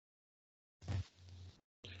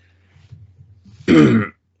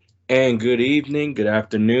And good evening, good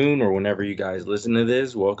afternoon, or whenever you guys listen to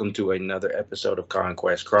this. Welcome to another episode of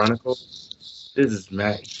Conquest Chronicles. This is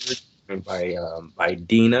Matt here, joined by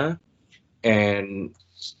Dina, and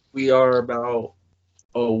we are about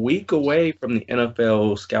a week away from the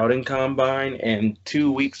NFL scouting combine and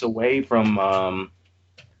 2 weeks away from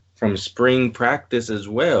spring practice as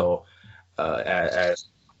well. As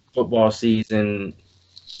football season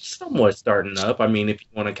somewhat starting up. I mean, if you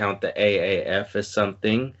want to count the AAF as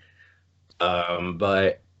something,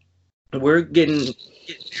 but we're getting there.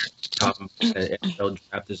 The NFL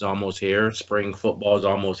draft is almost here. Spring football is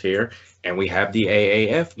almost here, and we have the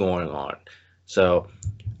AAF going on. So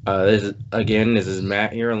this is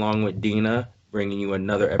Matt here, along with Dina, bringing you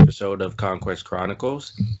another episode of Conquest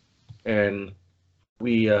Chronicles, and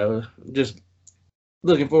we just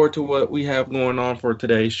looking forward to what we have going on for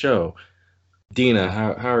today's show. Dina,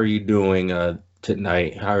 how are you doing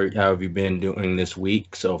tonight? How have you been doing this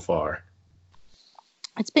week so far?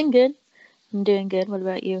 It's been good. I'm doing good. What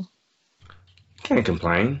about you? Can't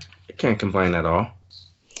complain. Can't complain at all.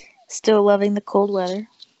 Still loving the cold weather.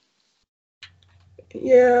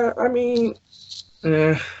 Yeah, I mean,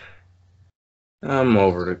 eh, I'm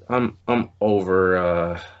over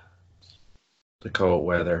the cold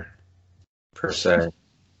weather per se.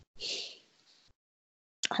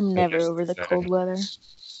 I'm I never guess over the to say. cold weather.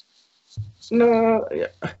 No, yeah,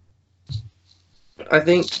 I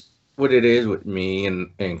think what it is with me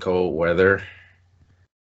and cold weather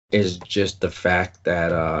is just the fact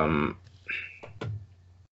that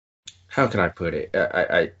how can I put it?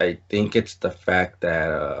 I think it's the fact that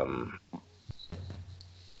I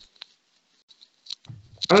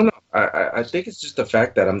don't know. I think it's just the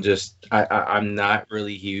fact that I'm not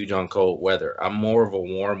really huge on cold weather. I'm more of a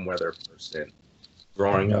warm weather person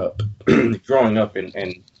growing up. Growing up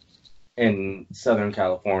in Southern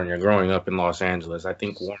California, growing up in Los Angeles, I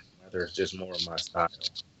think warm weather is just more of my style.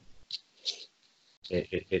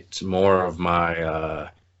 It's more of my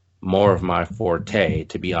forte,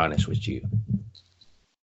 to be honest with you.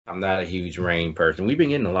 I'm not a huge rain person. We've been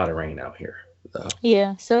getting a lot of rain out here, though.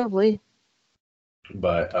 Yeah, so have we.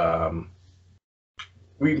 But I've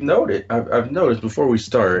noticed before we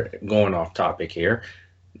start going off topic here,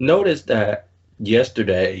 noticed that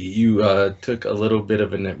yesterday you took a little bit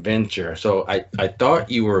of an adventure. So I thought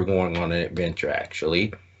you were going on an adventure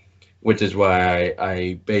actually, which is why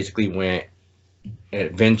I basically went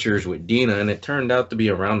adventures with Dina, and it turned out to be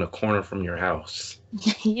around the corner from your house.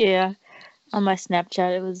 Yeah, on my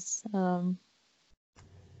Snapchat, it was a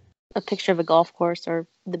picture of a golf course or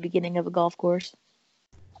the beginning of a golf course.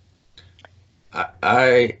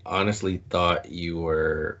 I honestly thought you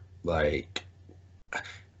were like,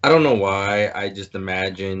 I don't know why. I just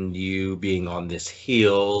imagined you being on this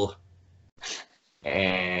hill,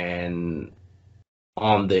 and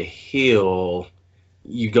on the hill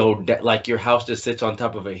you like your house just sits on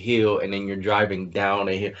top of a hill, and then you're driving down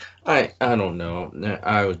a hill. I don't know.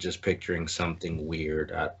 I was just picturing something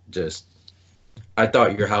weird. I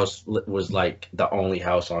thought your house was like the only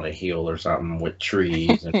house on a hill or something with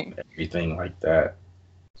trees and everything like that.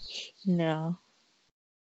 No.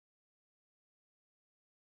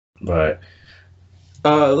 But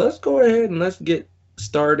let's go ahead and let's get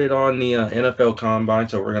started on the NFL Combine.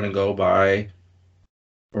 So we're gonna go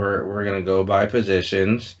by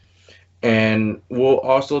positions, and we'll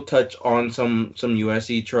also touch on some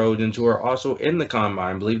USC Trojans who are also in the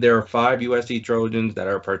combine. I believe there are five USC Trojans that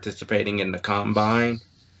are participating in the combine.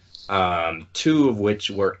 Two of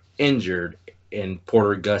which were injured in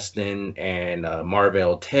Porter Gustin and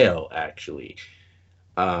Marvell Tail, actually.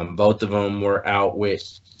 Both of them were out with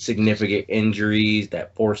significant injuries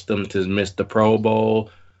that forced them to miss the Pro Bowl,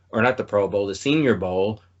 or not the Pro Bowl, the Senior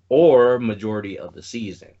Bowl, or majority of the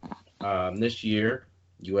season. This year,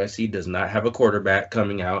 USC does not have a quarterback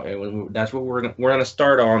coming out, and that's what we're gonna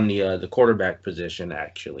start on the quarterback position.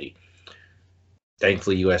 Actually,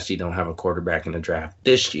 thankfully, USC don't have a quarterback in the draft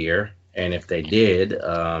this year, and if they did,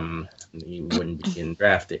 he wouldn't be getting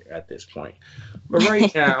drafted at this point. But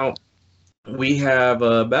right now, we have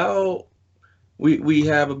about we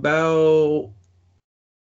have about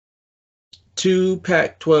two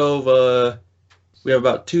Pac-12 we have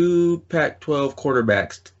about two Pac-12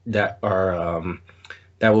 quarterbacks that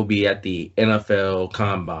will be at the NFL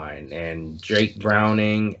Combine, and Jake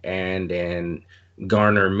Browning and then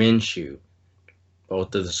Garner Minshew.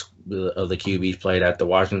 Both of the QBs played at the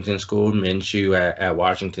Washington School. Minshew at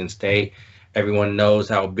Washington State. Everyone knows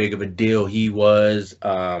how big of a deal he was.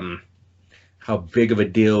 How big of a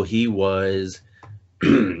deal he was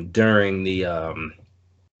during the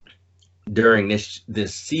during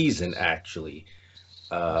this season actually.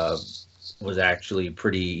 Uh, was actually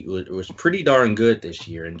was pretty darn good this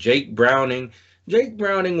year. And Jake Browning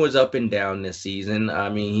was up and down this season. I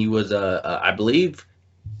mean, he was I believe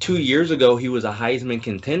 2 years ago he was a Heisman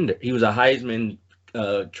contender. He was a Heisman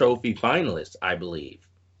Trophy finalist, I believe.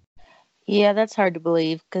 Yeah, that's hard to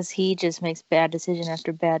believe because he just makes bad decision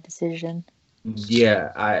after bad decision.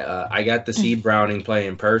 Yeah, I got to see Browning play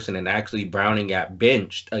in person, and actually Browning got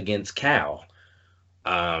benched against Cal.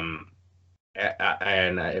 Um,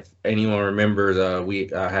 and if anyone remembers, we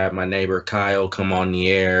had my neighbor Kyle come on the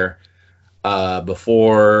air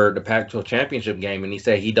before the Pac-12 championship game, and he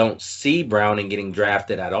said he don't see Browning getting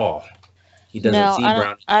drafted at all. He doesn't No, see I don't.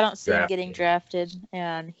 Browning I don't see him getting drafted. drafted,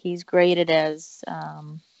 and he's graded as,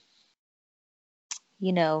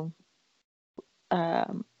 you know,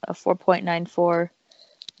 a 4.94,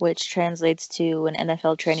 which translates to an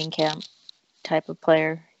NFL training camp type of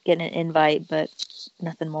player, getting an invite, but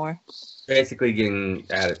nothing more. Basically, getting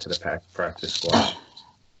added to the practice squad.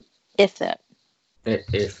 If that.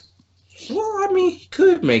 If Well, I mean, he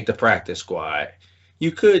could make the practice squad.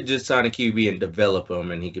 You could just sign a QB and develop him,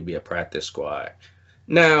 and he could be a practice squad.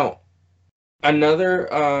 Now, another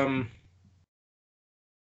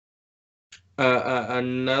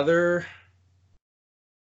another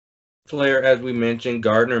player, as we mentioned,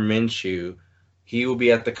 Gardner Minshew, he will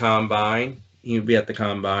be at the combine. He will be at the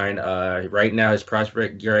combine. Right now, his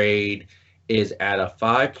prospect grade is at a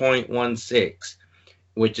 5.16,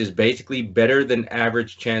 which is basically better than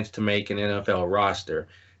average chance to make an NFL roster.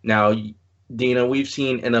 Now, Dina, we've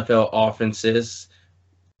seen NFL offenses.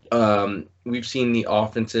 We've seen the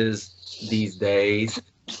offenses these days.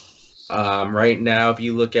 Right now, if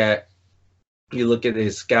you look at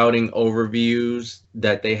his scouting overviews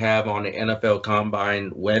that they have on the NFL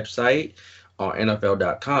Combine website on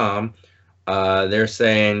NFL.com. They're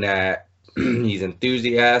saying that he's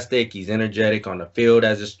enthusiastic, he's energetic on the field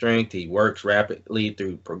as a strength, he works rapidly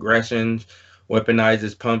through progressions,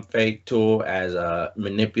 weaponizes pump fake tool as a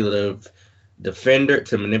manipulative defender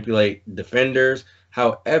to manipulate defenders.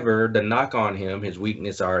 However, the knock on him, his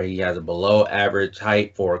weakness are he has a below average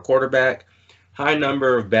height for a quarterback, high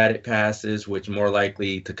number of batted passes, which more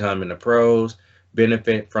likely to come in the pros,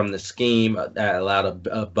 benefit from the scheme that allowed an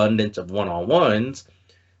abundance of one-on-ones.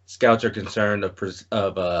 Scouts are concerned of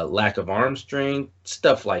lack of arm strength,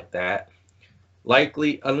 stuff like that.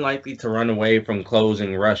 Unlikely to run away from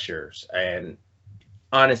closing rushers. And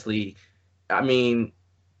honestly, I mean,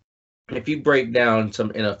 if you break down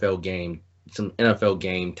some NFL game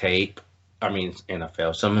tape,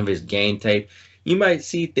 some of his game tape, you might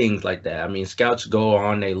see things like that. I mean, scouts go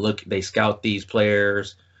on, they scout these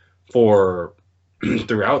players for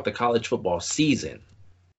throughout the college football season.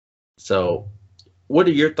 So, what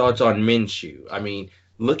are your thoughts on Minshew? I mean,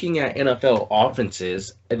 looking at NFL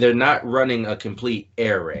offenses, they're not running a complete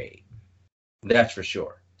air raid. That's for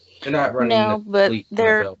sure. They're not running a No, but complete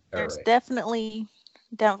NFL air there's raid. definitely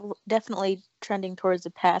trending towards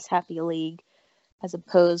a pass happy league as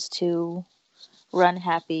opposed to run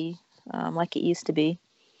happy, like it used to be.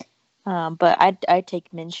 But I'd take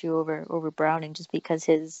Minshew over Browning just because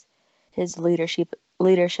his leadership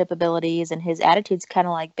abilities and his attitude's kind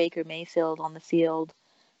of like Baker Mayfield on the field.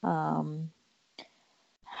 I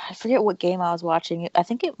forget what game I was watching. I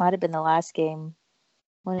think it might have been the last game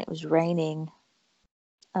when it was raining.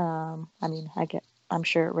 I'm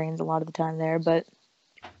sure it rains a lot of the time there, but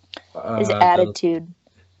his Uh, the attitude.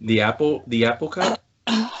 the Apple Cup.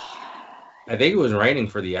 I think it was raining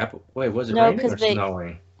for the Apple. Wait, was it No, raining because or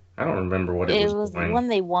snowing? I don't remember what it it was was the doing. one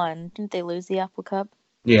they won. Didn't they lose the Apple Cup?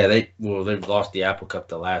 Yeah, they've lost the Apple Cup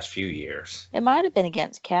the last few years. It might have been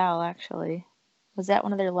against Cal, actually. Was that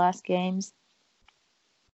one of their last games?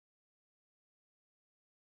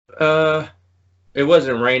 Uh, it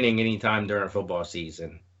wasn't raining anytime during football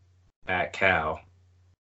season at Cal.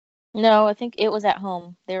 No, I think it was at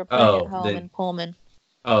home. They were playing at Oh, home then in Pullman.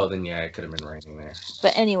 yeah, it could have been raining there.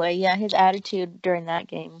 But anyway, yeah, his attitude during that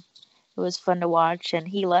game, it was fun to watch, and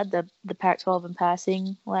he led the Pac-12 in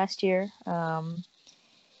passing last year.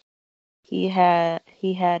 He had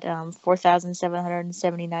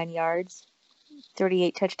 4,779 yards,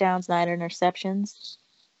 38 touchdowns, 9 interceptions.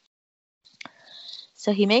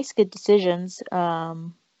 So he makes good decisions.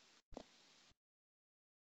 And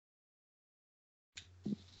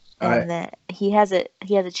that he has a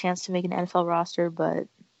chance to make an NFL roster, but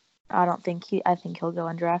I think he'll go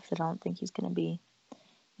undrafted. I don't think he's going to be,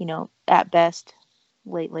 at best,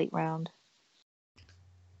 late round.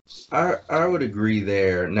 I would agree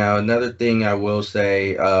there. Now, another thing I will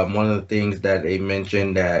say, one of the things that they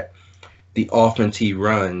mentioned that the offense he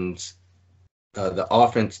runs, the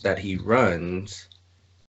offense that he runs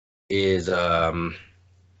is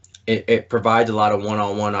it provides a lot of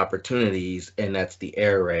one-on-one opportunities, and that's the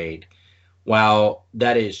air raid. While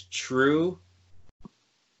that is true,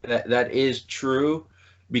 that is true,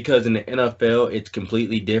 because in the NFL it's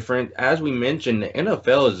completely different. As we mentioned, the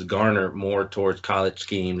NFL is garnered more towards college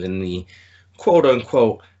schemes and the quote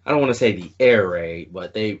unquote, I don't want to say the air raid,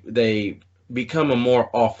 but they become a more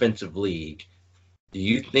offensive league. Do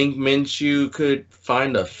you think Minshew could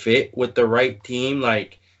find a fit with the right team?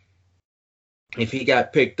 Like, if he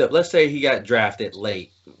got picked up, let's say he got drafted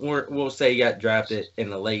late. We'll say he got drafted in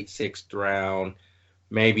the late 6th round,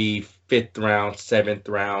 maybe 5th round, 7th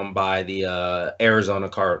round by the Arizona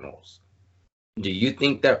Cardinals. Do you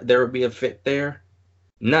think that there would be a fit there?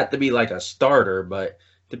 Not to be like a starter, but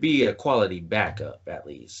to be a quality backup at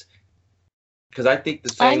least. Because I think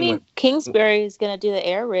the I same mean, with Kingsbury is going to do the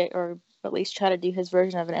air raid, or at least try to do his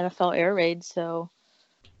version of an NFL air raid. So,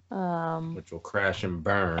 which will crash and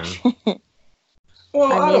burn.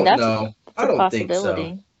 Well, I I mean, don't that's know. a I don't think so.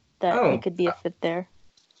 possibility I that it don't. could be a fit there.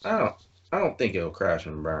 I don't. I don't think it'll crash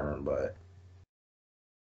and burn, but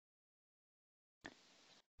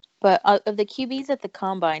But of the QBs at the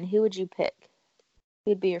combine, who would you pick?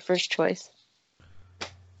 Who'd be your first choice?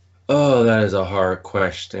 oh, that is a hard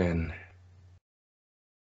question.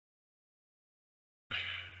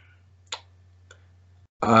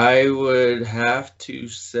 I would have to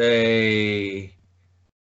say,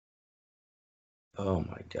 oh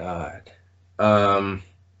my God. Um,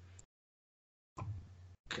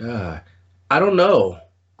 God, I don't know.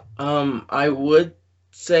 I would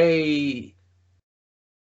say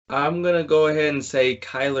I'm gonna go ahead and say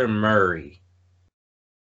Kyler Murray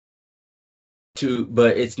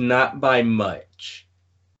but it's not by much.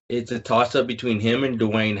 It's a toss up between him and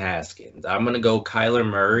Dwayne Haskins. I'm gonna go Kyler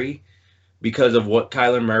Murray because of what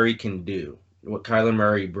Kyler Murray can do, what Kyler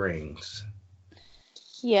Murray brings.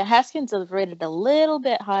 Yeah, Haskins is rated a little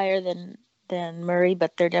bit higher than Murray,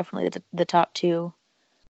 but they're definitely the top two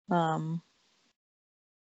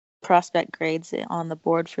prospect grades on the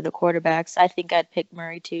board for the quarterbacks. I think I'd pick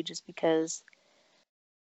Murray too, just because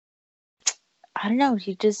I don't know.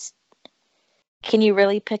 Can you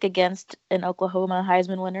really pick against an Oklahoma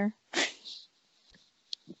Heisman winner?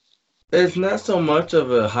 It's not so much of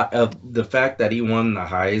the fact that he won the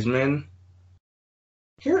Heisman.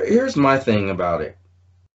 Here's my thing about it.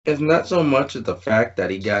 It's not so much of the fact that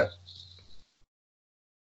he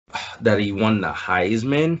won the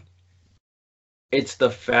Heisman. It's the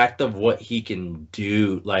fact of what he can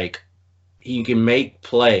do. Like, he can make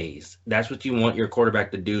plays. That's what you want your quarterback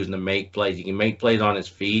to do, is to make plays. He can make plays on his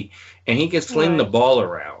feet, and he can sling the Right. ball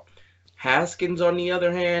around. Haskins, on the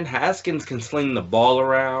other hand, Haskins can sling the ball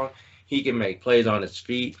around. He can make plays on his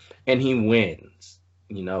feet, and he wins.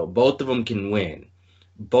 Both of them can win.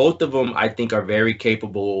 Both of them, I think, are very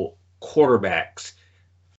capable quarterbacks.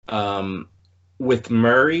 With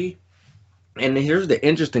Murray, and here's the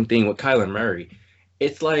interesting thing with Kyler Murray.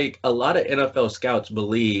 It's like a lot of NFL scouts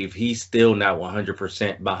believe he's still not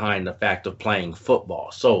 100% behind the fact of playing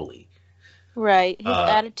football solely. Right. His Uh,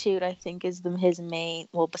 attitude, I think, is his main.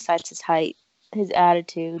 Well, besides his height, his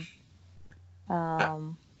attitude I,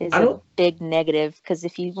 is I a don't. big negative. Because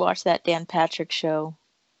if you watch that Dan Patrick show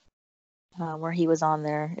where he was on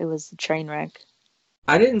there, it was a train wreck.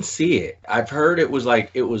 I didn't see it. I've heard it was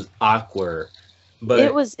awkward, It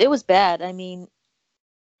but was bad. I mean,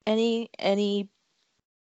 any.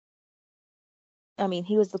 I mean,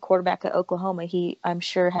 he was the quarterback at Oklahoma. I'm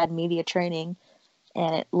sure, had media training,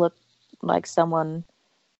 and it looked like someone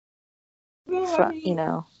well, I from,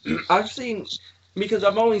 mean, I've seen, because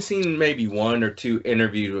I've only seen maybe one or two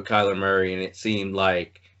interviews with Kyler Murray, and it seemed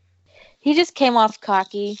like he just came off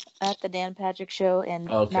cocky at the Dan Patrick show and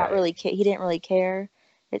not okay. really he didn't really care,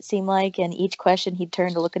 it seemed like, and each question he'd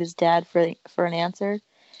turn to look at his dad for an answer.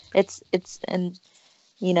 It's and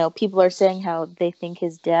people are saying how they think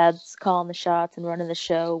his dad's calling the shots and running the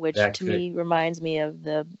show, which That to could me reminds me of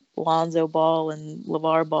the Lonzo Ball and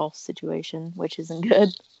LeVar Ball situation, which isn't good.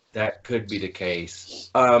 that could be the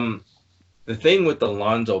case. The thing with the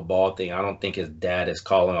Lonzo Ball thing, I don't think his dad is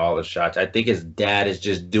calling all the shots. I think his dad is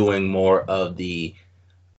just doing more of the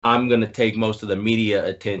I'm going to take most of the media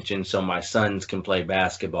attention so my sons can play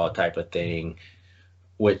basketball type of thing,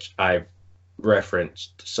 which I've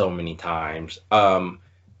referenced so many times.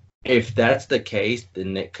 If that's the case,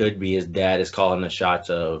 then it could be his dad is calling the shots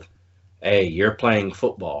of, hey, you're playing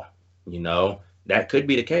football. That could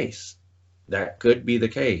be the case. That could be the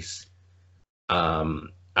case.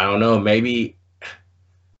 I don't know. Maybe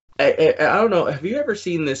I don't know. Have you ever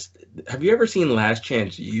seen this? Have you ever seen Last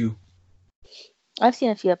Chance U? I've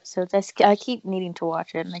seen a few episodes. I keep needing to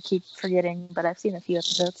watch it and I keep forgetting, but I've seen a few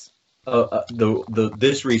episodes. the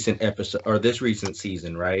this recent episode or this recent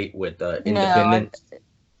season, right? With No, I, Independence.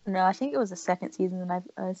 no, I think it was the second season that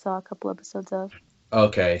I saw a couple episodes of.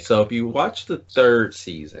 Okay, so if you watch the third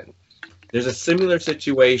season, there's a similar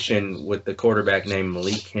situation with the quarterback named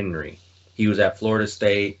Malik Henry. He was at Florida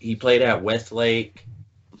State. He played at Westlake.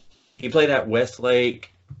 He played at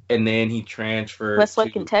Westlake, and then he transferred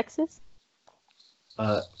Westlake in to Texas?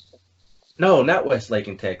 uh no, not Westlake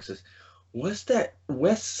in Texas. What's that?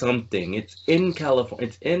 West something. It's in California.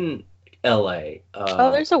 It's in LA. Oh,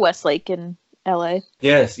 there's a Westlake in LA.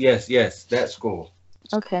 Yes, that school.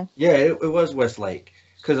 Okay. Yeah, it was Westlake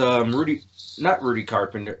because not Rudy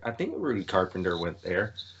Carpenter. I think Rudy Carpenter went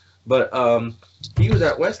there, but he was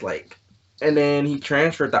at Westlake, and then he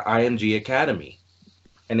transferred to IMG Academy,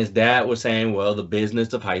 and his dad was saying, "Well, the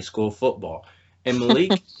business of high school football," and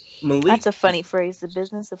Malik, That's a funny phrase, the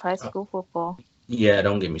business of high school football. yeah,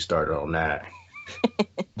 don't get me started on that.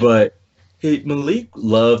 But Malik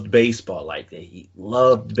loved baseball like that. He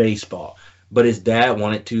loved baseball. But his dad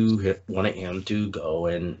wanted him to go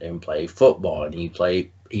and play football, and He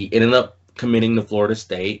ended up committing to Florida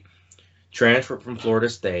State, transferred from Florida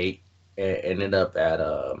State, and ended up at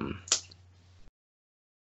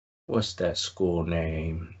what's that school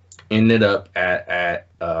name? Ended up at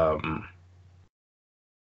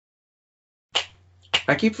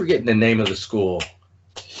I keep forgetting the name of the school.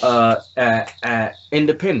 At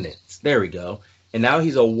Independence. There we go. And now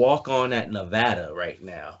he's a walk-on at Nevada right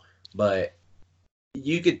now. But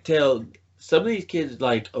you could tell some of these kids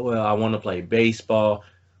like, oh, well, I want to play baseball.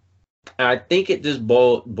 And I think it just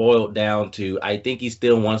boiled down to I think he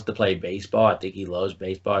still wants to play baseball. I think he loves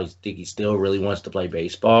baseball. I think he still really wants to play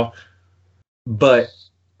baseball. But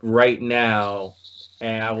right now,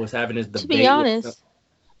 and I was having this debate. To be honest,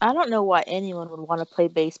 I don't know why anyone would want to play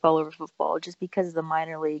baseball over football just because of the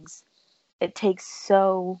minor leagues. It takes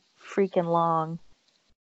so freaking long.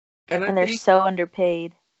 And they're so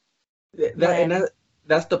underpaid.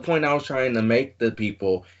 That's the point I was trying to make to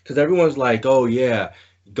people. Because everyone's like, oh, yeah,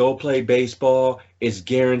 go play baseball. It's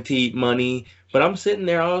guaranteed money. But I'm sitting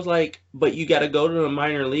there, I was like, but you got to go to the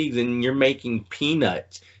minor leagues and you're making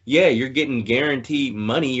peanuts. Yeah, you're getting guaranteed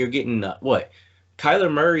money. You're getting what?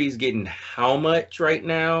 Kyler Murray's getting how much right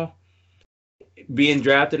now? Being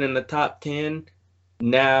drafted in the top 10.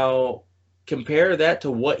 Now, compare that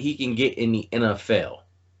to what he can get in the NFL.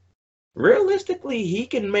 Realistically, he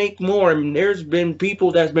can make more. I mean, there's been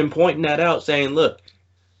people that's been pointing that out saying, look,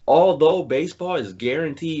 although baseball is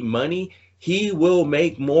guaranteed money, he will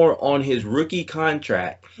make more on his rookie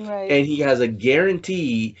contract. Right. And he has a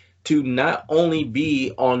guarantee to not only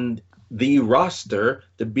be on the roster,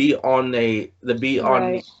 to be on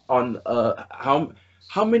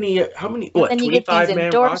how many what, and you get these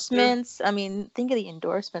endorsements roster? I mean, think of the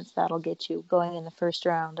endorsements that'll get you going in the first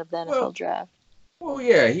round of the NFL draft. Well,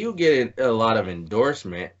 yeah, he'll get a lot of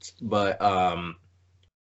endorsements, but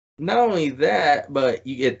not only that, but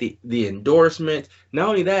you get the endorsements. Not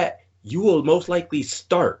only that, you will most likely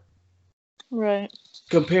start. Right.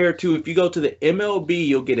 Compared to if you go to the MLB,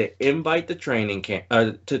 you'll get an invite to training camp,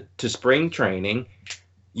 to spring training.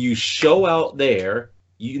 You show out there.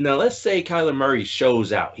 Now let's say Kyler Murray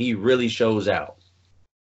shows out. He really shows out.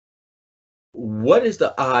 What is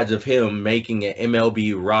the odds of him making an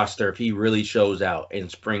MLB roster if he really shows out in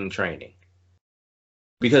spring training?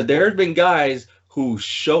 Because there's been guys who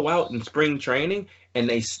show out in spring training and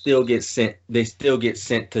they still get sent. They still get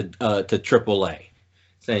sent to AAA,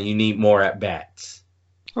 saying you need more at bats.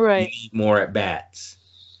 Right. You need more at bats.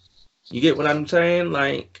 You get what I'm saying?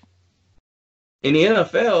 Like in the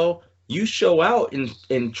NFL, you show out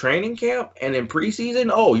in training camp and in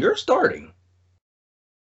preseason. Oh, you're starting.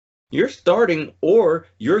 You're starting, or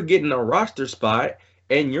you're getting a roster spot,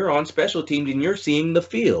 and you're on special teams, and you're seeing the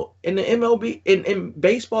field. In the MLB, in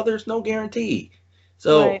baseball, there's no guarantee.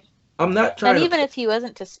 So right. I'm not trying. And even if he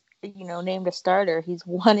wasn't named a starter, he's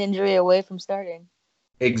one injury away from starting.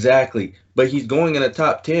 Exactly, but he's going in the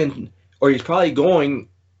top 10, or he's probably going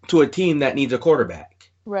to a team that needs a quarterback.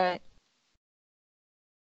 Right.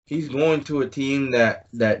 He's going to a team that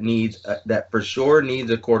needs that for sure needs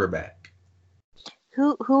a quarterback.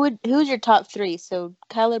 Who's your top three? So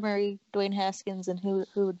Kyler Murray, Dwayne Haskins, and who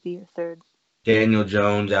would be your third? Daniel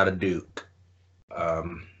Jones out of Duke.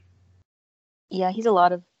 Yeah, he's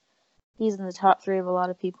in the top three of a lot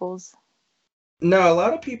of people's. No, a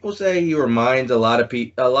lot of people say he reminds a lot of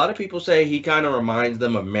people. A lot of people say he kind of reminds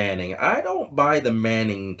them of Manning. I don't buy the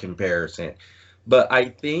Manning comparison, but I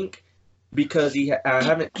think because I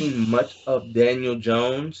haven't seen much of Daniel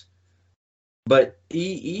Jones, but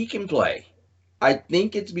he can play. I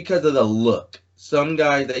think it's because of the look. Some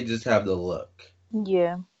guys, they just have the look.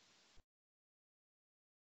 Yeah.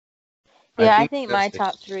 Yeah, I think think that's my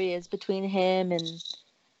top three is between him and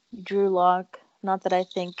Drew Lock. Not that I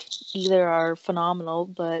think either are phenomenal,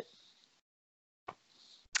 but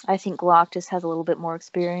I think Lock just has a little bit more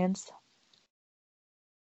experience.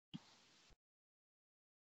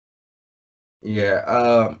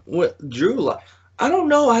 Yeah. With Drew Lock, I don't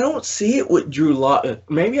know. I don't see it with Drew Lock.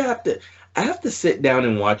 Maybe I have to sit down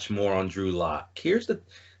and watch more on Drew Lock. Here's the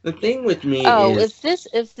thing with me Oh, is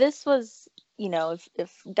if this was,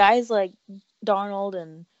 if guys like Darnold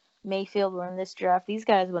and Mayfield were in this draft, these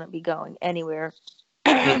guys wouldn't be going anywhere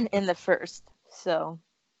mm, in the first. So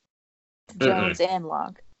mm-mm. Jones and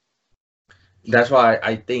Lock. That's why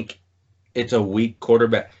I think it's a weak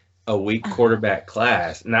quarterback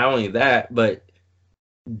class. Not only that, but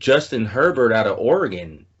Justin Herbert out of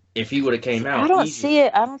Oregon, if he would have came See, I out don't easily, see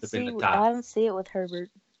it. would have been the top. I don't see it with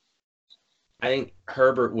Herbert. I think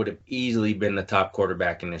Herbert would have easily been the top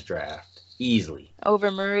quarterback in this draft. Easily.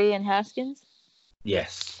 Over Murray and Haskins.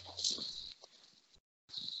 Yes.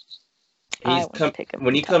 I wouldn't pick him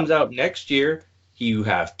When he top. comes out next year, you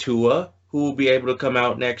have Tua, who will be able to come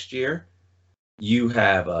out next year. You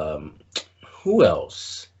have who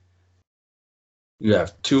else? You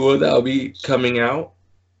have Tua that'll be coming out.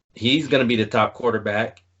 He's going to be the top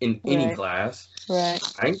quarterback in any class. Right.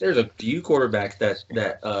 I think there's a few quarterbacks that's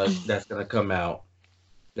going to come out.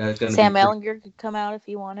 That's going to Sam Ehlinger could come out if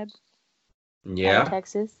he wanted. Yeah. Out of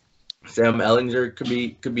Texas. Sam Ehlinger could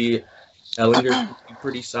be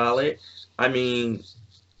pretty solid. I mean,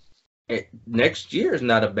 next year is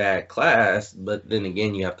not a bad class, but then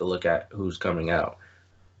again, you have to look at who's coming out.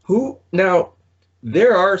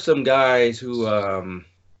 There are some guys who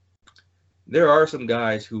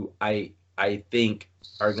I think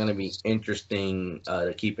are going to be interesting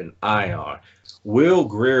to keep an eye on. Will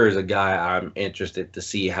Grier is a guy I'm interested to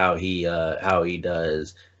see how he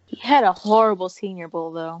does. He had a horrible Senior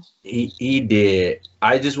Bowl, though. He did.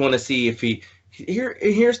 I just want to see if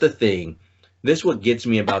here's the thing. This is what gets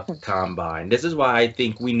me about the combine. This is why I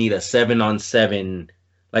think we need a 7-on-7.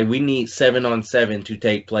 Like, we need 7-on-7 to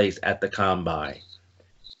take place at the combine.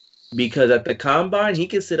 Because at the combine, he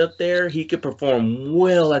could sit up there, he could perform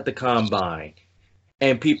well at the combine,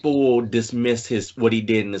 and people will dismiss what he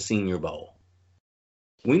did in the Senior Bowl.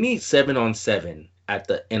 We need 7-on-7 at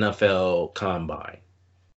the NFL combine.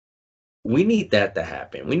 We need that to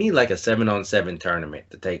happen. We need like a 7-on-7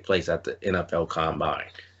 tournament to take place at the NFL combine.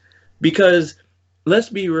 Because let's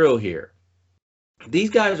be real here. These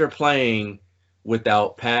guys are playing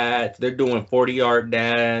without pads. They're doing 40-yard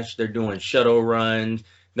dash. They're doing shuttle runs.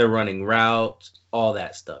 They're running routes, all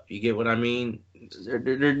that stuff. You get what I mean? They're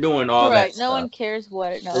doing all that stuff. No one cares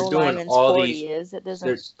what an O-lineman's 40 is. It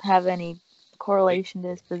doesn't have any correlation to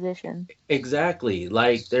his position. Exactly.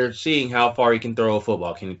 Like, they're seeing how far he can throw a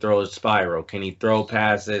football. Can he throw a spiral? Can he throw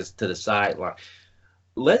passes to the sideline?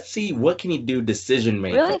 Let's see what can he do decision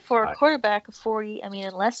making. Really, for a quarterback of 40, I mean,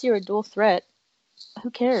 unless you're a dual threat, who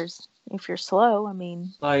cares? If you're slow, I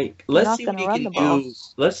mean, like, let's see what he can do.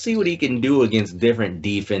 Let's see what he can do against different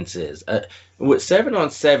defenses. With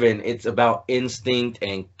 7-on-7, it's about instinct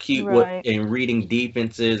and and reading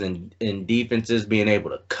defenses and defenses being able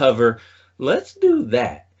to cover. Let's do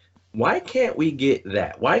that. Why can't we get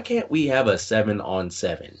that? Why can't we have a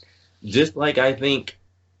 7-on-7? Just like I think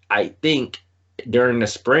during the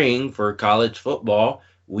spring for college football,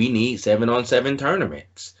 we need 7-on-7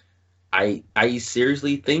 tournaments. I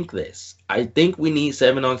seriously think this. I think we need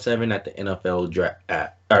 7-on-7 at the NFL draft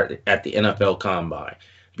at the NFL combine,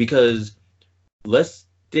 because let's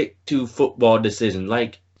stick to football decisions.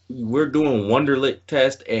 Like, we're doing Wonderlic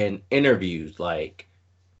test and interviews. Like,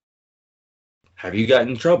 have you gotten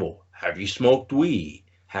in trouble? Have you smoked weed?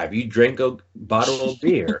 Have you drank a bottle of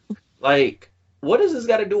beer? Like, what does this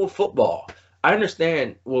got to do with football? I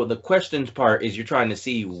understand. Well, the questions part is you're trying to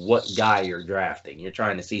see what guy you're drafting. You're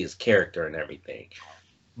trying to see his character and everything.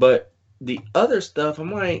 But the other stuff,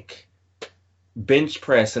 I'm like, bench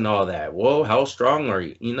press and all that. Whoa, how strong are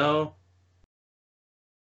you? You know?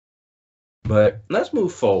 But let's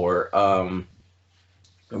move forward.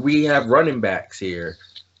 We have running backs here.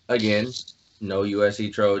 Again, no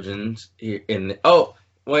USC Trojans here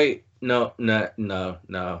no.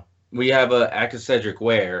 We have Actor Cedric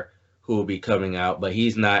Ware, who will be coming out, but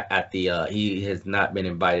he's not at he has not been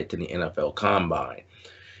invited to the NFL Combine.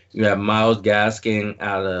 You have Myles Gaskin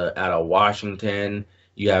out of Washington.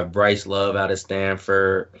 You have Bryce Love out of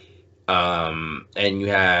Stanford. And you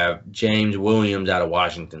have James Williams out of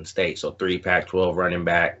Washington State. So 3 Pac-12 running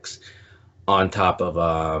backs on top of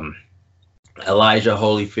Elijah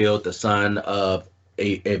Holyfield, the son of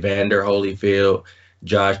Evander Holyfield.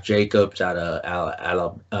 Josh Jacobs out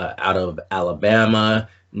of Alabama,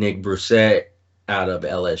 Nick Brissett out of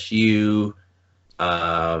LSU.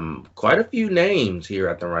 Quite a few names here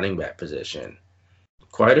at the running back position.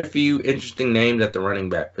 Quite a few interesting names at the running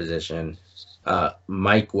back position.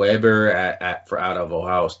 Mike Weber out of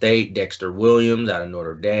Ohio State, Dexter Williams out of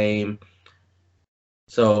Notre Dame.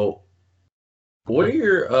 So, what are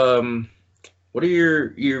your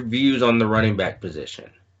views on the running back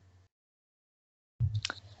position?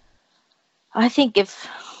 I think it's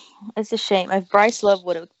a shame if Bryce Love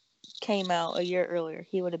would have came out a year earlier,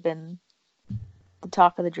 he would have been the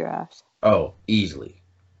talk of the draft. Oh, easily.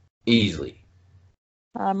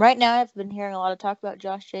 Right now, I've been hearing a lot of talk about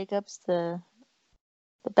Josh Jacobs, the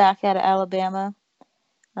back out of Alabama.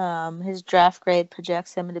 His draft grade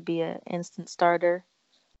projects him to be an instant starter.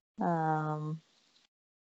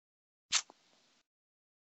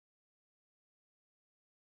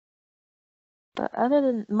 But other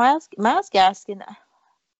than Myles Gaskin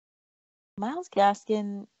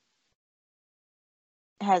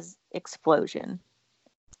has explosion.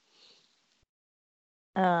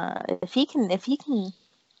 If he can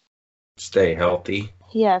stay healthy.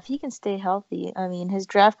 Yeah, if he can stay healthy. I mean, his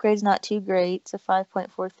draft grade's not too great. It's a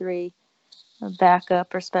 5.43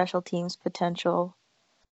 backup or special teams potential.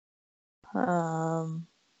 But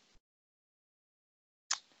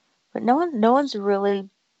no one's really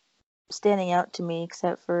standing out to me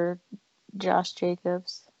except for Josh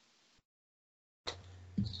Jacobs.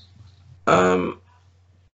 I'd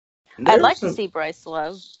like to see Bryce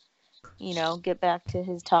Love, get back to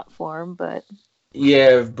his top form, but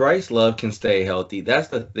yeah, if Bryce Love can stay healthy, that's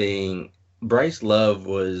the thing. Bryce Love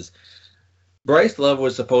was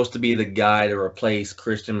supposed to be the guy to replace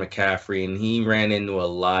Christian McCaffrey, and he ran into a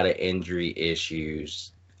lot of injury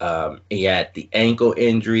issues. He had the ankle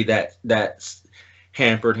injury that's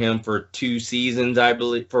hampered him for 2 seasons, I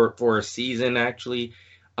believe, for a season actually.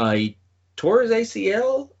 He tore his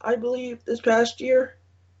ACL, I believe, this past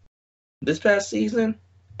season,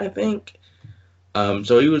 I think.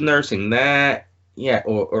 So he was nursing that. Yeah,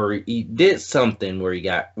 or he did something where he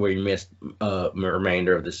missed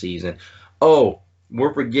remainder of the season. Oh,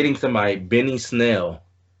 we're forgetting somebody, Benny Snell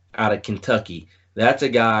out of Kentucky. That's a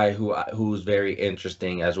guy who's very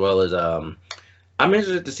interesting, as well as I'm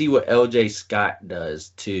interested to see what LJ Scott does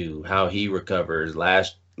too, how he recovers.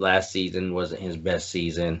 Last season wasn't his best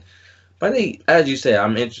season. But I think, as you said,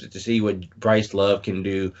 I'm interested to see what Bryce Love can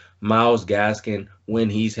do. Myles Gaskin, when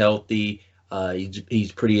he's healthy,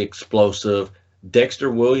 he's pretty explosive. Dexter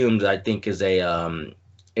Williams, I think, is a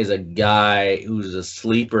guy who's a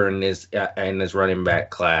sleeper in this running back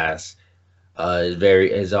class.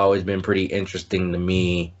 Has always been pretty interesting to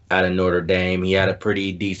me out of Notre Dame. He had a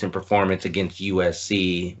pretty decent performance against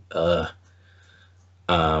USC. I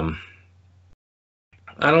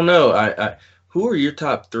don't know. Who are your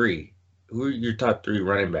top three? Who are your top three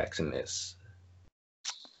running backs in this?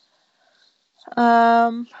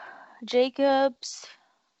 Jacobs,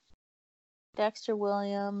 Dexter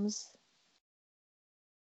Williams,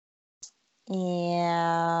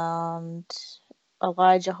 and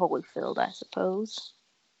Elijah Holyfield, I suppose,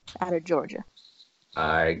 out of Georgia.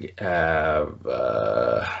 I have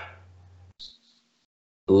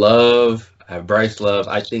Love. I have Bryce Love.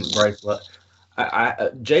 I think Bryce Love.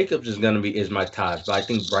 Jacobs is my top, but I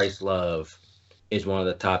think Bryce Love is one of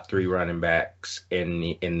the top 3 running backs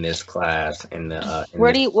in this class.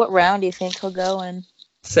 What round do you think he'll go in?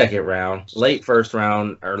 Second round, late first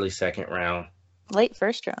round, early second round. Late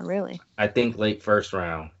first round, really? I think late first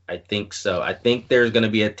round. I think so. I think there's going to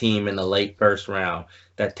be a team in the late first round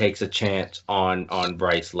that takes a chance on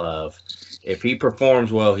Bryce Love. If he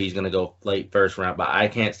performs well, he's going to go late first round, but I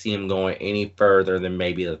can't see him going any further than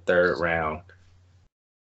maybe the third round.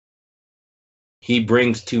 He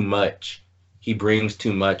brings too much.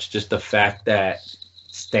 Just the fact that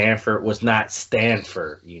Stanford was not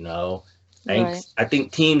Stanford, Right. I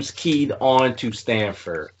think teams keyed on to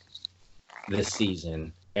Stanford this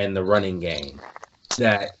season and the running game,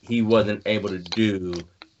 that he wasn't able to do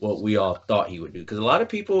what we all thought he would do. Because a lot of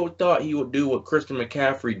people thought he would do what Christian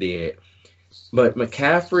McCaffrey did. But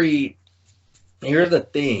McCaffrey, here's the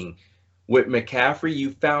thing. With McCaffrey,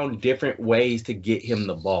 you found different ways to get him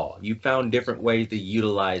the ball. You found different ways to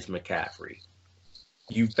utilize McCaffrey.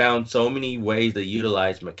 You found so many ways to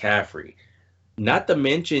utilize McCaffrey. Not to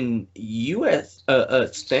mention,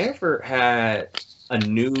 Stanford had a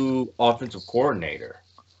new offensive coordinator.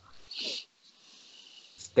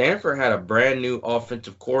 Stanford had a brand new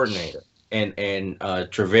offensive coordinator, and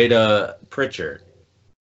Treveda Pritchard.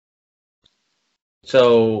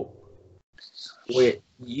 So with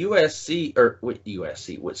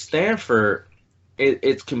Stanford,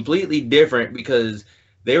 it's completely different because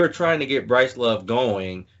they were trying to get Bryce Love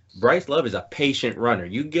going. Bryce Love is a patient runner.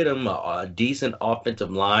 You get him a decent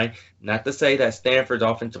offensive line. Not to say that Stanford's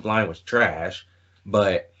offensive line was trash,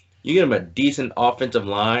 but you get him a decent offensive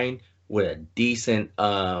line with a decent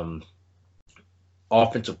offensive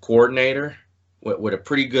coordinator, with a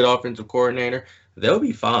pretty good offensive coordinator, they'll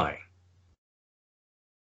be fine.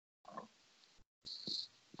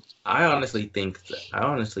 I honestly think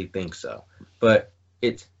so. But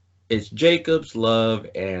it's Jacobs, Love,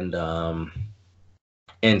 and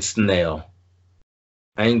Snell.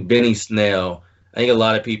 I think Benny Snell. I think a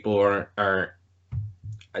lot of people aren't.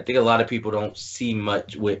 I think a lot of people don't see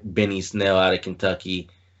much with Benny Snell out of Kentucky.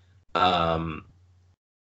 Um,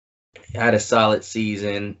 had a solid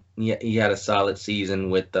season. He had a solid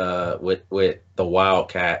season with the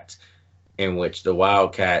Wildcats, in which the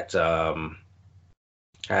Wildcats had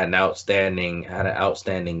an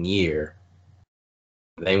outstanding year.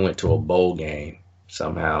 They went to a bowl game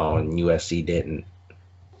somehow, and USC didn't.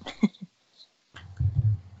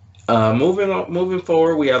 Moving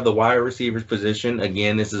forward, we have the wide receivers position.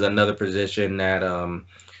 Again, this is another position that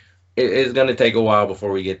it is going to take a while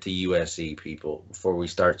before we get to USC people, before we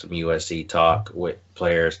start some USC talk with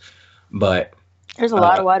players. But there's a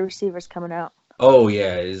lot of wide receivers coming out. Oh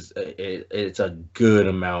yeah, it's a good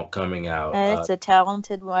amount coming out. And it's a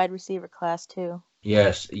talented wide receiver class too.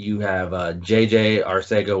 Yes, you have JJ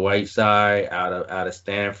Arcega-Whiteside out of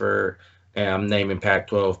Stanford, and I'm naming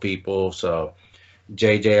Pac-12 people. So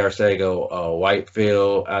JJ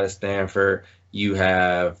Arcega-Whitefield out of Stanford. You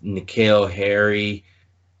have N'Keal Harry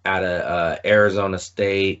out of Arizona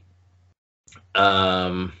State.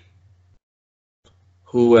 Who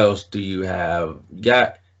else do you have?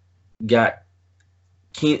 Got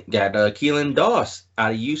Keelan Doss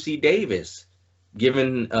out of UC Davis,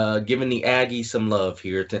 giving the Aggies some love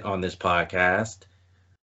here on this podcast,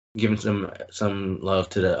 giving some love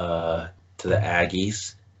to the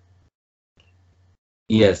Aggies.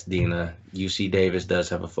 Yes, Dina, UC Davis does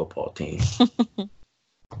have a football team.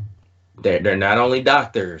 They're not only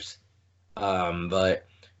doctors, but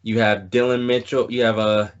you have Dylan Mitchell. You have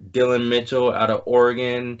Dylan Mitchell out of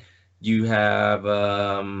Oregon. You have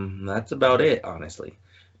that's about it, honestly.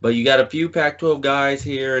 But you got a few Pac-12 guys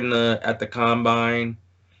here at the combine.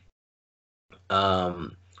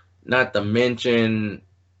 Not to mention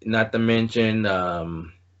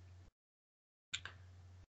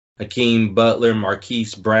Hakeem Butler,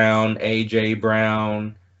 Marquise Brown, AJ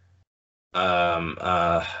Brown.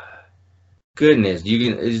 Goodness,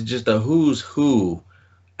 it's just a who's who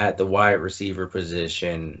at the wide receiver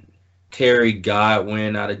position. Terry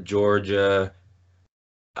Godwin out of Georgia.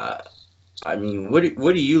 I mean, what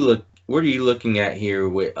are you looking at here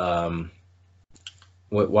with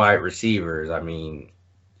wide receivers? I mean,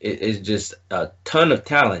 it's just a ton of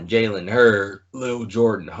talent. Jalen Hurd, Lil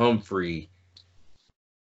Jordan Humphrey.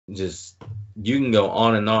 Just you can go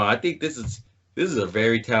on and on. I think this is a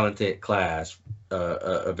very talented class,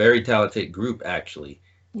 a very talented group actually.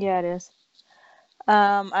 Yeah, it is.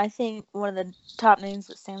 I think one of the top names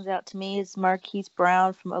that stands out to me is Marquise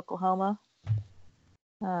Brown from Oklahoma.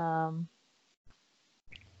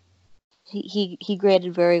 He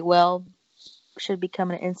graded very well. Should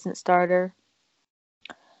become an instant starter.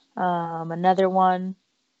 Another one,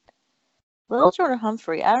 Lil Jordan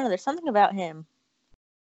Humphrey. I don't know. There's something about him.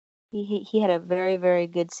 He had a very, very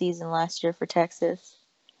good season last year for Texas.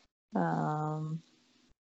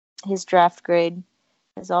 His draft grade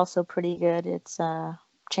is also pretty good. It's a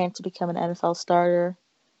chance to become an NFL starter.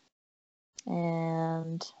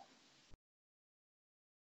 And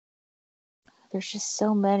there's just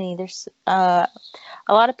so many. There's a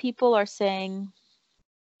lot of people are saying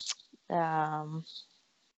N'Keal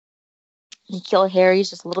Harry is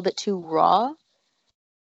just a little bit too raw.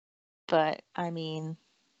 But, I mean,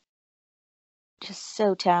 just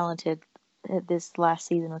so talented this last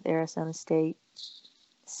season with Arizona State.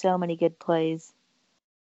 So many good plays.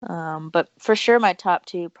 But for sure my top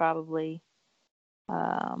two probably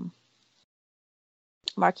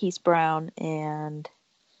Marquise Brown and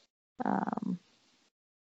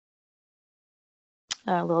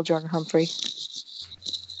Lil Jordan Humphrey.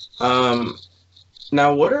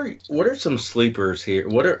 Now what are some sleepers here?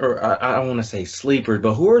 I don't want to say sleepers,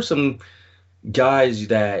 but who are some guys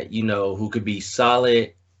that who could be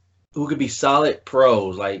solid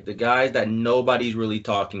pros, like the guys that nobody's really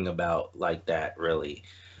talking about like that, really?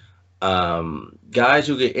 Guys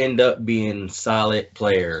who could end up being solid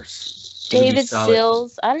players. David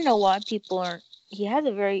Sills. I don't know why people aren't. He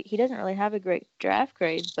doesn't really have a great draft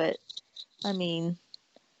grade, but I mean,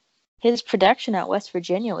 his production at West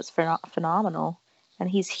Virginia was phenomenal, and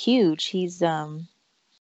he's huge. He's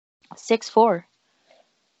 6'4".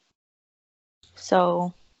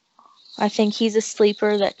 So I think he's a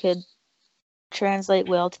sleeper that could translate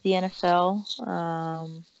well to the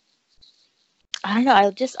NFL. I don't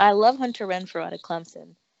know. I love Hunter Renfrow out of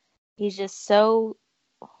Clemson. He's just so,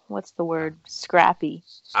 what's the word? Scrappy.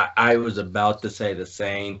 I was about to say the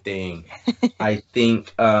same thing. I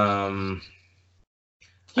think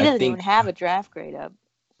He doesn't even have a draft grade up.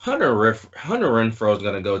 Hunter Renfrow is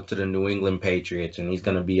going to go to the New England Patriots, and he's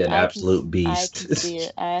going to be an absolute beast. I can see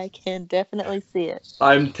it. I can definitely see it.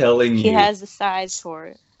 I'm telling you. He has the size for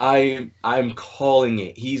it. I'm calling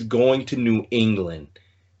it. He's going to New England.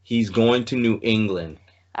 He's going to New England.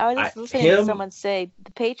 I was just listening to someone say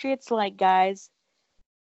the Patriots like guys.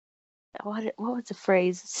 What was the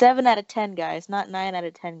phrase? 7 out of 10 guys, not 9 out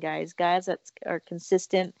of 10 guys. Guys that are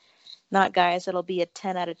consistent, not guys that'll be a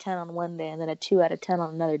 10 out of 10 on one day and then a 2 out of 10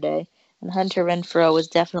 on another day. And Hunter Renfrow was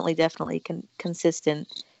definitely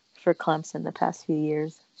consistent for Clemson the past few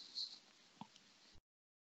years.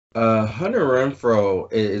 Hunter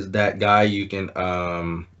Renfrow is that guy you can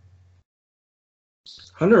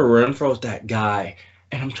Hunter Renfrow's that guy,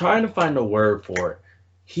 and I'm trying to find a word for it.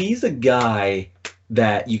 He's a guy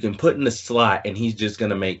that you can put in the slot and he's just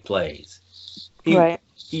gonna make plays. Right.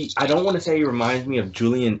 I don't want to say he reminds me of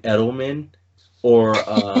Julian Edelman or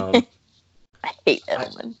I hate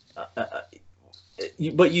Edelman.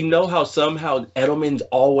 But you know how somehow Edelman's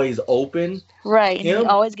always open? Right, and he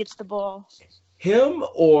always gets the ball. Him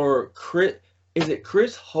or Chris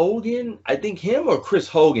Hogan? I think him or Chris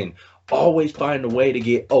Hogan always find a way to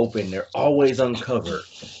get open. They're always uncovered.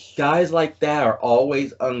 Guys like that are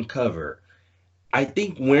always uncovered. I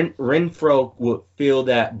think Renfrow would fill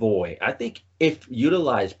that void. I think if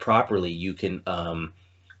utilized properly, you can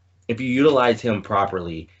if you utilize him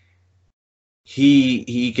properly,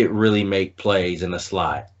 he could really make plays in the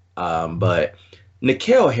slot. But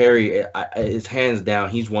N'Keal Harry is hands down,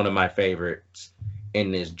 he's one of my favorites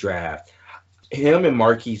in this draft. Him and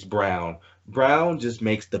Marquise Brown. Brown just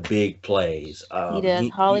makes the big plays. He does.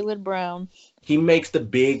 Hollywood Brown. He makes the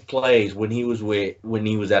big plays when he was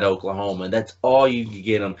at Oklahoma. That's all you can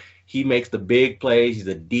get him. He makes the big plays. He's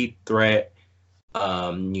a deep threat. You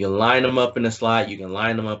can line him up in the slot. You can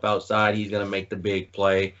line him up outside. He's gonna make the big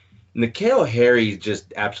play. N'Keal Harry is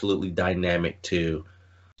just absolutely dynamic too.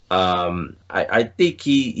 I think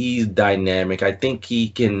he's dynamic. I think he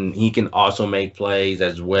can also make plays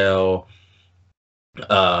as well.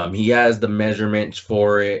 He has the measurements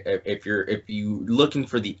for it. If you looking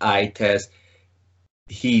for the eye test,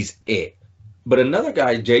 he's it. But another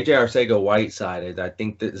guy, J.J. Arcega-Whiteside, I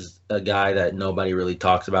think this is a guy that nobody really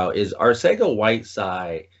talks about, is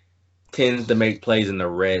Arcega-Whiteside tends to make plays in the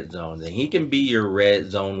red zone. And he can be your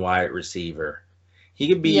red zone wide receiver. He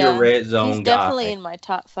could be your red zone guy. He's definitely in my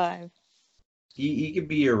top 5. He could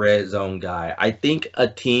be your red zone guy. I think a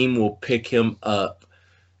team will pick him up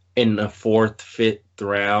in the 4th, 5th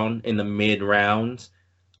round, in the mid rounds,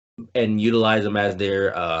 and utilize them as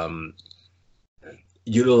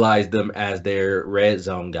their red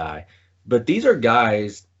zone guy. But these are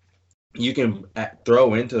guys you can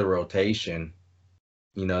throw into the rotation.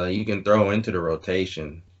 You know, you can throw into the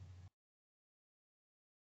rotation.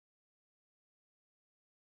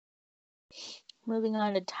 Moving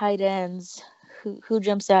on to tight ends, who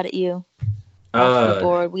jumps out at you off the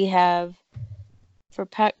board? We have, for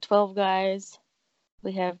Pac-12 guys,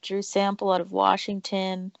 we have Drew Sample out of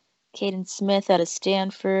Washington, Caden Smith out of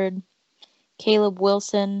Stanford, Caleb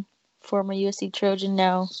Wilson, former USC Trojan,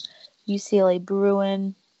 now UCLA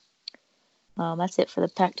Bruin. That's it for the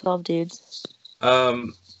Pac-12 dudes. So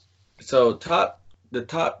the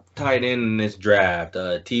top tight end in this draft,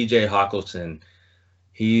 TJ Hockenson.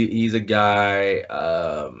 He's a guy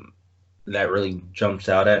that really jumps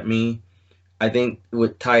out at me. I think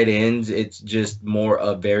with tight ends, it's just more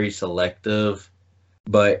of very selective.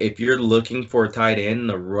 But if you're looking for a tight end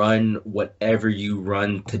to run whatever you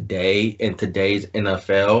run today in today's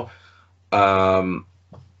NFL,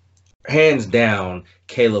 hands down,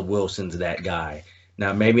 Caleb Wilson's that guy.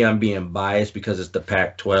 Now, maybe I'm being biased because it's the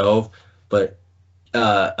Pac-12, but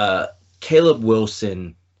Caleb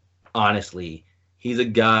Wilson, honestly, he's a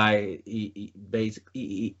guy. He's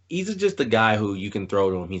just a guy who you can throw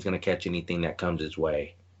to him. He's going to catch anything that comes his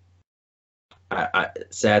way. I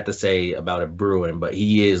sad to say about a Bruin, but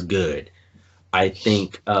he is good. I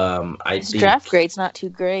think. His draft grade's not too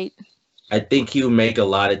great. I think he'll make a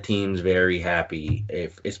lot of teams very happy,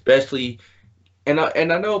 especially. And I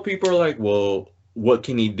know people are like, well, what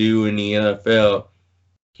can he do in the NFL?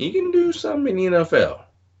 He can do something in the NFL.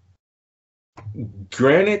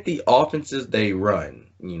 Granted, the offenses they run,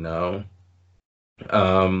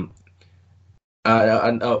 Um,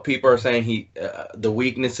 I know people are saying the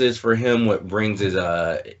weaknesses for him. What brings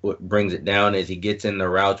it down is he gets in the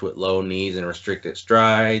routes with low knees and restricted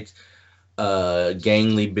strides.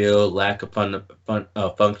 Gangly build, lack of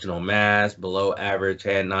functional mass, below average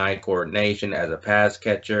hand-eye coordination as a pass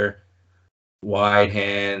catcher, wide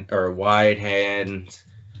hands,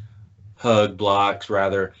 hug blocks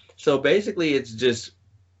rather. So basically, it's just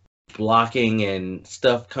blocking and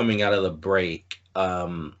stuff coming out of the break.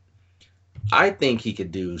 I think he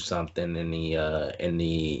could do something in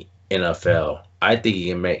the NFL. I think he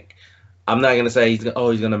can make. I'm not gonna say he's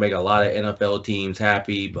gonna make a lot of NFL teams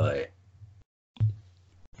happy, but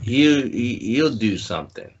he'll do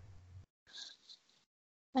something.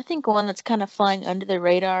 I think one that's kind of flying under the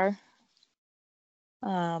radar.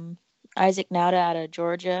 Isaac Nauta out of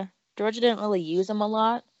Georgia. Georgia didn't really use him a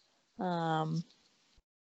lot. But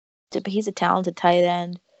he's a talented tight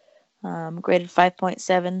end. Graded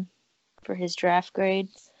 5.7 for his draft grade.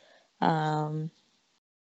 I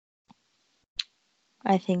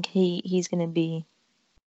think he's the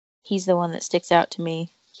one that sticks out to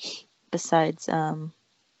me besides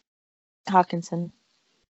Hawkinson.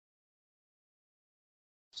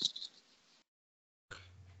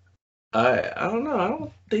 I don't know. I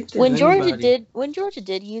don't think there's When anybody. Georgia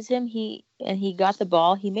did use him, he got the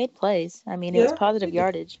ball, he made plays. I mean, it was Yeah, positive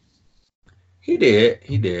yardage. he did.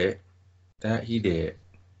 He did. That he did.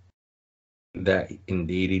 That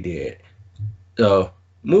indeed he did. So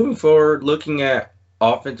moving forward, looking at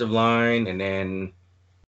offensive line, and then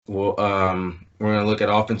we're gonna look at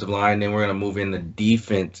offensive line, then we're gonna move into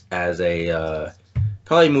defense as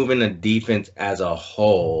probably move into defense as a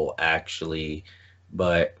whole actually,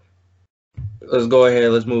 but let's go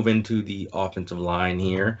ahead. Let's move into the offensive line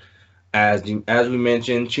here. As we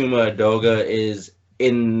mentioned, Chuma Adoga is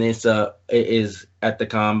in this is at the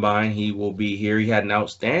combine. He will be here. He had a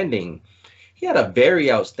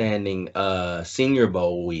very outstanding Senior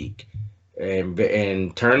Bowl week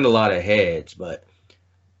and turned a lot of heads, but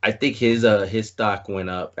I think his stock went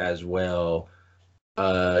up as well.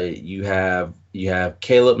 You have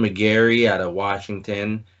Caleb McGarry out of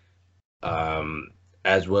Washington,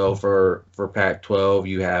 as well for Pac-12.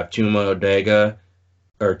 You have Chuma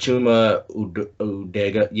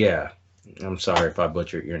Udega. Yeah, I'm sorry if I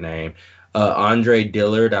butchered your name. Andre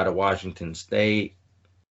Dillard out of Washington State.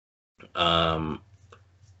 Um,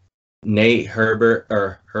 Nate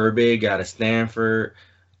Herbig out of Stanford.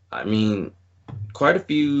 I mean, quite a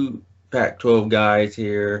few Pac-12 guys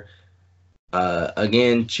here.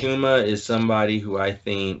 Again, Chuma is somebody who I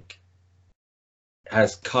think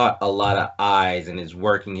has caught a lot of eyes and is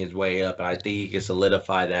working his way up. And I think he can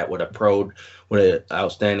solidify that with an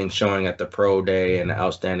outstanding showing at the pro day and an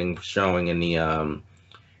outstanding showing in the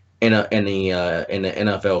in the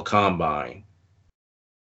NFL combine.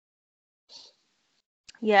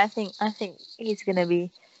 Yeah, I think he's gonna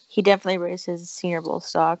be. He definitely raised his Senior Bowl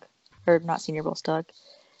stock, or not Senior Bowl stock,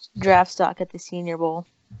 draft stock at the Senior Bowl.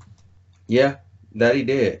 Yeah, that he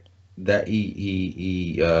did. That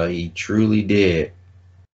he truly did.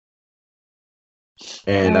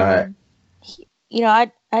 And I'd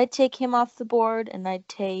take him off the board, and I'd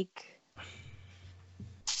take.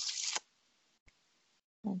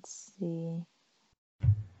 Let's see.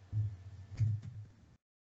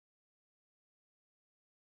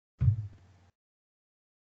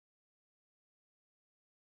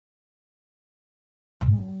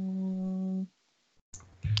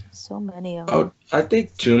 So many of them. I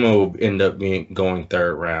think Chuma will end up going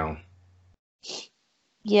third round.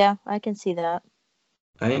 Yeah, I can see that.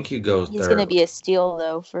 I think he goes He's third. going to be a steal,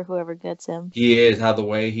 though, for whoever gets him. He is the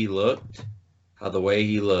way he looked.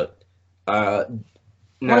 Now,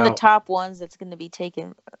 one of the top ones that's going to be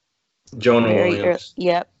taken. Jonah Williams.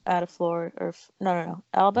 Yep, out of Florida or no,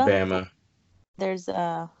 Alabama. Bama. There's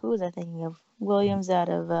who was I thinking of? Williams out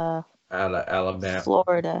of Alabama.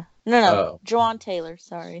 Florida. No, Jawaan Taylor.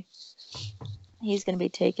 Sorry, he's going to be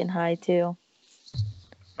taken high too.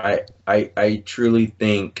 I truly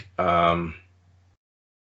think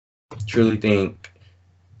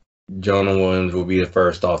Jonah Williams will be the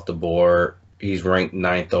first off the board. He's ranked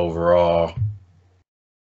 9th overall.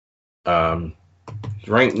 Ranked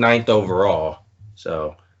 9th overall.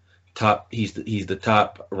 So he's the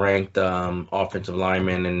top ranked offensive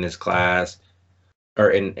lineman in this class,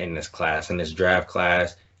 or in this draft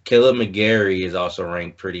class. Caleb McGarry is also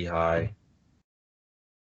ranked pretty high.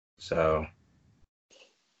 So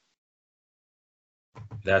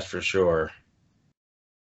that's for sure.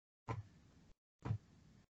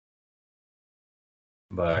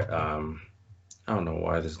 But I don't know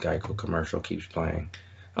why this Geico commercial keeps playing.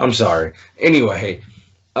 I'm sorry. Anyway,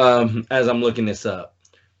 As I'm looking this up.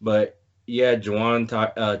 But yeah,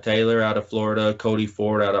 Taylor out of Florida, Cody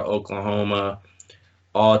Ford out of Oklahoma,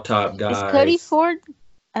 all top Is Cody guys. Ford?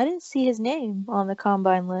 I didn't see his name on the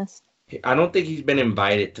combine list. I don't think he's been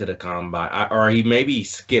invited to the combine, or he maybe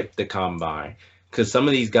skipped the combine because some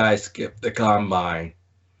of these guys skipped the combine.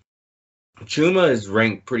 Chuma is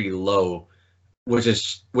ranked pretty low, which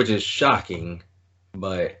is shocking.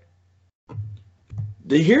 But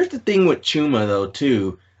here's the thing with Chuma though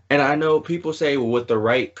too, and I know people say well, with the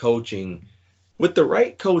right coaching,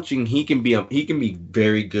 he can be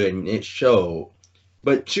very good, and it showed.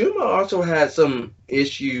 But Chuma also had some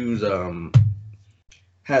issues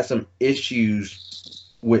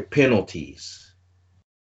with penalties.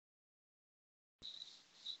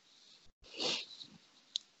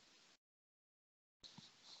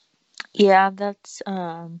 Yeah, that's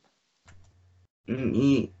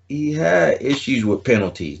He had issues with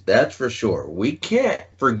penalties. That's for sure. We can't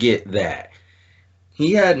forget that.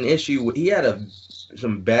 He had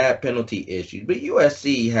some bad penalty issues, but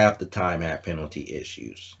USC half the time had penalty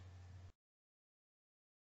issues.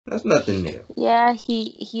 That's nothing new. yeah.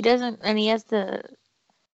 He doesn't, and he has the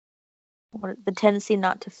tendency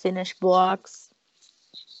not to finish blocks.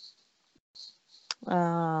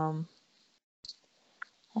 Um,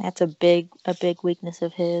 that's a big weakness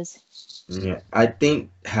of his. Yeah, I think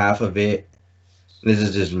half of it. This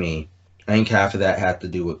is just me. I think half of that had to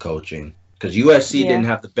do with coaching because USC Yeah. didn't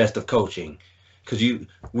have the best of coaching. Because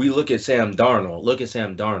we look at Sam Darnold,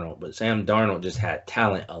 but Sam Darnold just had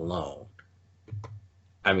talent alone.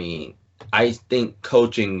 I mean, I think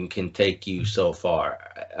coaching can take you so far.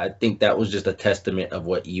 I think that was just a testament of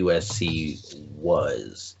what USC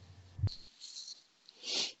was.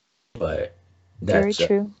 But Very that's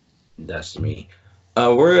true. that's me.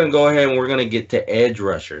 We're gonna go ahead and we're gonna get to edge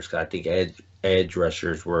rushers. 'Cause I think edge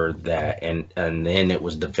rushers were that, and then it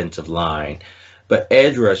was defensive line, but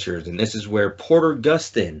edge rushers, and this is where Porter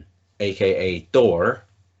Gustin, aka Thor,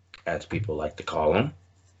 as people like to call him,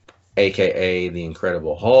 aka the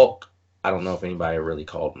Incredible Hulk. I don't know if anybody really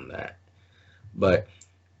called him that, but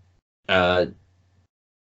uh,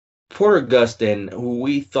 Porter Gustin, who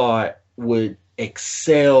we thought would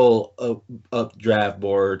excel up draft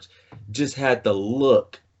boards, just had the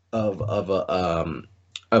look of an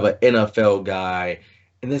NFL guy,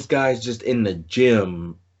 and this guy's just in the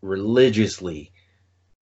gym religiously.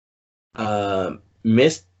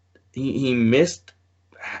 Missed he missed.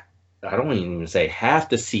 I don't even say half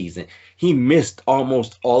the season. He missed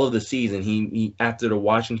almost all of the season. He after the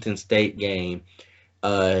Washington State game,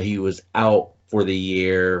 he was out for the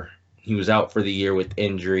year. He was out for the year with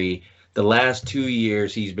injury. The last 2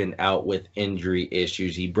 years, he's been out with injury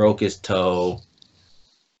issues. He broke his toe.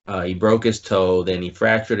 Then he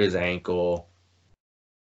fractured his ankle.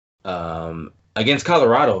 Against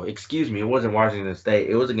Colorado, excuse me, it wasn't Washington State.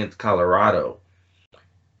 It was against Colorado.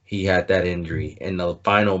 He had that injury in the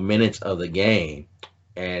final minutes of the game,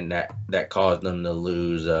 and that caused them to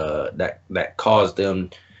lose. That caused them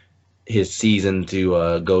his season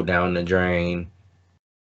to go down the drain.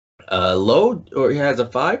 He has a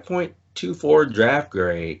 5.24 draft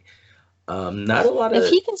grade. Not a lot If of.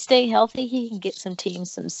 he can stay healthy, he can get some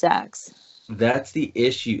teams some sacks. That's the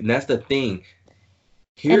issue, and that's the thing.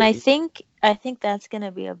 And I think that's going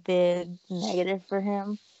to be a big negative for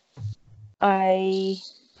him. I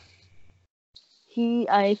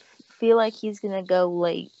feel like he's going to go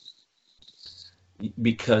late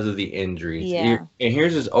because of the injuries. Yeah. And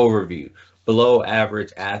here's his overview. Below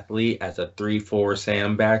average athlete as a 3-4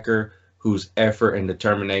 Sam backer whose effort and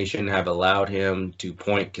determination have allowed him to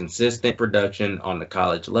point consistent production on the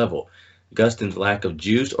college level. Gustin's lack of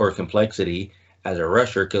juice or complexity as a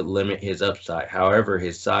rusher could limit his upside. However,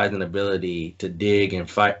 his size and ability to dig in and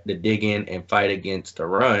fight against the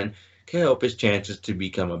run can help his chances to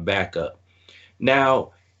become a backup.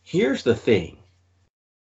 Now, here's the thing.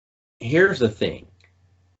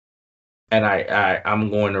 And I'm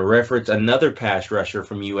going to reference another pass rusher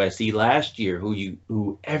from USC last year,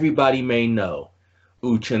 who everybody may know,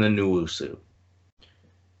 Uchenna Nwosu.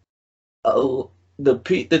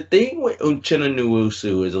 The thing with Uchenna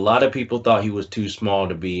Nwosu is a lot of people thought he was too small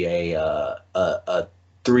to be a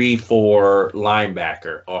 3-4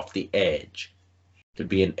 linebacker off the edge, to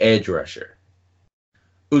be an edge rusher.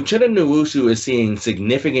 Uchenna Nwosu is seeing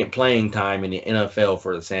significant playing time in the NFL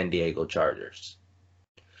for the San Diego Chargers.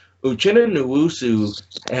 Uchenna Nwosu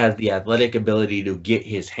has the athletic ability to get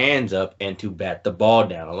his hands up and to bat the ball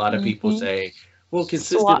down. A lot of people say, well,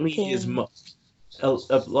 consistently his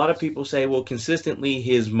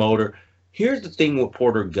motor. Here's the thing with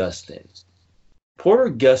Porter Gustin.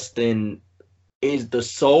 Porter Gustin is the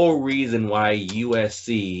sole reason why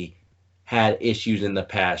USC had issues in the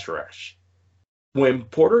pass rush. When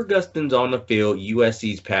Porter Gustin's on the field,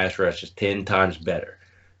 USC's pass rush is 10 times better.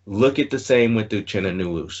 Look at the same with Uchenna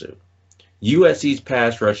Nwosu. USC's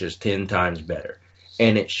pass rush is 10 times better,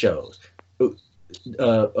 and it shows.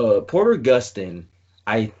 Porter Gustin,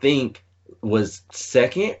 I think, was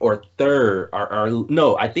second or third, or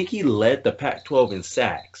no, I think he led the Pac-12 in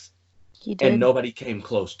sacks, and nobody came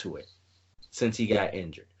close to it since he got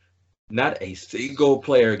injured. Not a single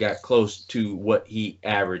player got close to what he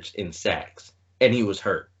averaged in sacks, and he was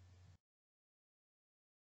hurt.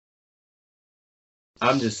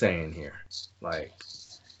 I'm just saying here, like,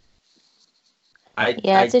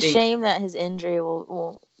 it's a shame that his injury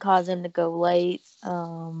will cause him to go late.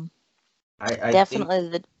 Definitely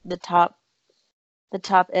think the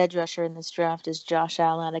top edge rusher in this draft is Josh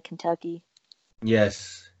Allen out of Kentucky.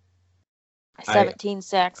 Yes. 17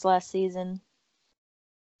 sacks last season.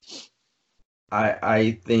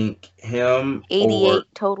 I think him 88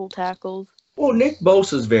 total tackles. Well, Nick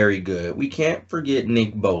Bosa's very good. We can't forget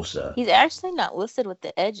Nick Bosa. He's actually not listed with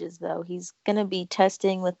the edges, though. He's going to be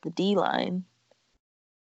testing with the D-line.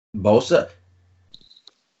 Bosa?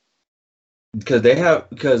 Because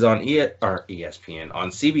on ESPN, on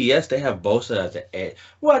CBS, they have Bosa as an edge.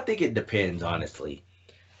 Well, I think it depends, honestly.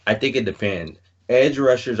 I think it depends. Edge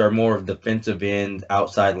rushers are more of defensive ends,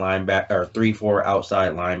 outside linebacker, or 3-4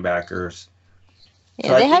 outside linebackers. Yeah,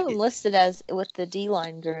 so they have him listed as with the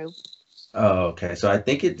D-line group. Oh, okay. So I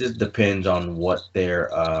think it just depends on what their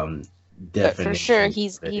definition. But for sure,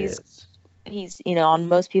 he's on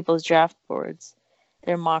most people's draft boards,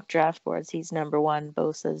 their mock draft boards. He's number one.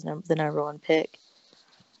 Bosa's the number one pick.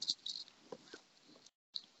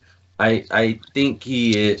 I think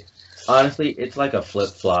he is. Honestly, it's like a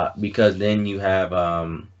flip flop because then you have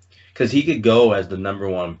because he could go as the number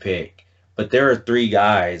one pick, but there are three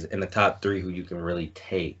guys in the top three who you can really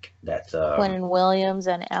take. That's Quinnen Williams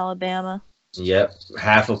and Alabama. Yep,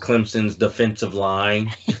 half of Clemson's defensive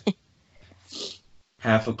line.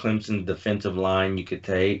 Half of Clemson's defensive line you could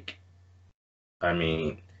take. I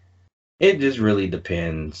mean, it just really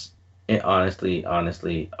depends. It honestly,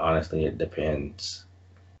 it depends.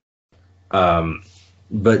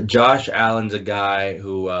 But Josh Allen's a guy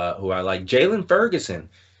who I like. Jalen Ferguson,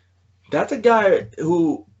 that's a guy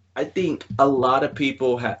who I think a lot of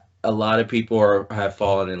people have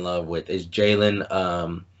fallen in love with. Is Jalen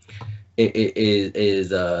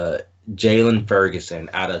Jalen Ferguson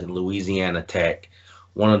out of Louisiana Tech,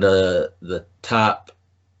 one of the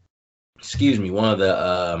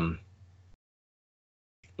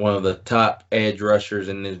top edge rushers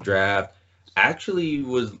in this draft. Actually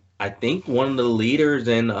was, I think, one of the leaders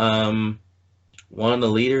in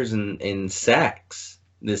sacks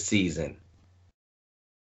this season.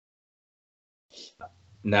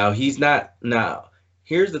 Now he's not. Now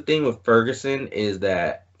here's the thing with Ferguson is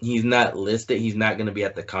that he's not listed. He's not going to be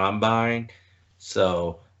at the combine,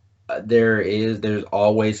 so there's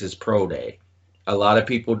always his pro day. A lot of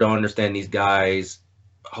people don't understand these guys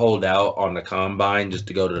hold out on the combine just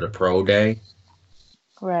to go to the pro day.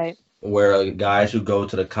 Right. Where guys who go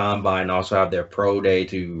to the combine also have their pro day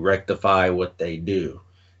to rectify what they do.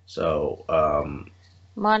 So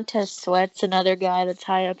Montez Sweat's another guy that's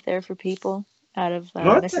high up there for people out of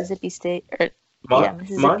Mississippi State.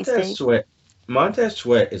 Mississippi State. Montez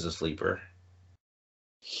Sweat is a sleeper.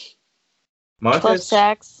 12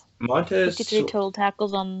 sacks. 53 total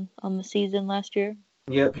tackles on the season last year.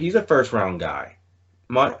 Yep, he's a first round guy.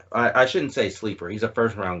 I shouldn't say sleeper. He's a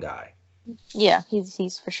first round guy. Yeah,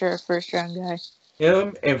 he's for sure a first round guy.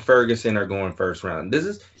 Him and Ferguson are going first round.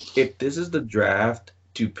 If this is the draft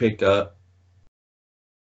to pick up.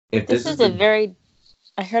 I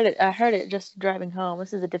heard it just driving home.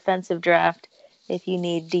 This is a defensive draft if you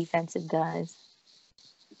need defensive guys.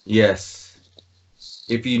 Yes.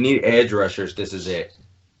 If you need edge rushers, this is it.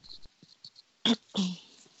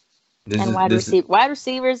 Wide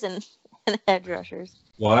receivers and edge rushers.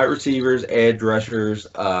 Wide receivers, edge rushers.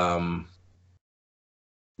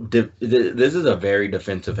 This is a very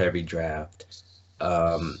defensive-heavy draft.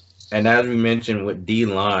 And as we mentioned with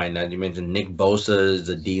D-line, as you mentioned, Nick Bosa is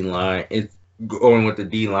a D-line. It's going with the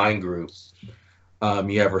D-line group.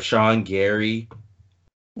 You have Rashawn Gary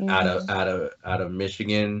out of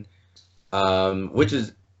Michigan, which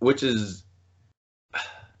is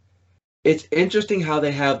it's interesting how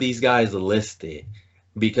they have these guys listed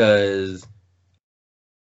because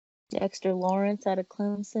Dexter Lawrence out of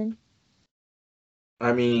Clemson.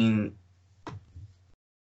 I mean,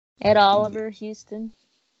 Ed Oliver, Houston.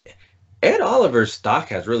 Ed Oliver's stock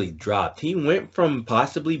has really dropped. He went from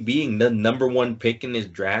possibly being the number one pick in his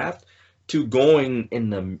draft to going in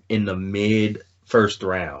the mid first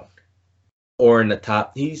round or in the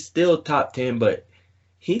top. He's still top 10, but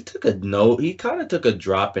he kind of took a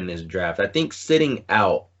drop in his draft. I think sitting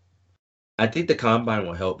out. I think the combine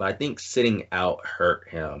will help, but I think sitting out hurt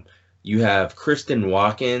him. You have Kristen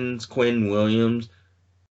Watkins, Quinn Williams,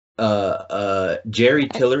 Jerry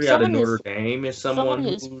Tillery out of Notre Dame is someone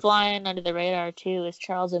who's flying under the radar too is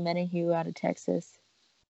Charles Omenihu out of Texas.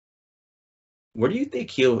 Where do you think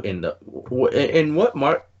he'll end up? And what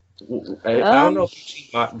mark? I don't know if you've seen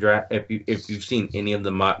mock draft. If you've seen any of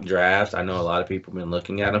the mock drafts, I know a lot of people have been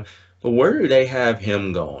looking at them. But where do they have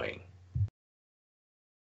him going?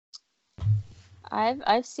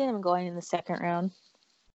 I've seen him going in the second round.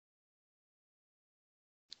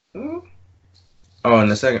 Oh, in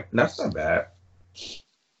the second, that's not bad.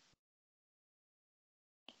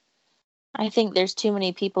 I think there's too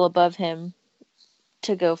many people above him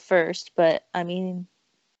to go first, but I mean,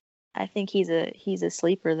 I think he's a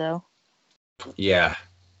sleeper though. Yeah,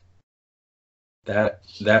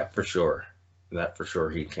 that for sure. That for sure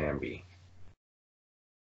he can be.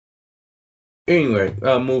 Anyway,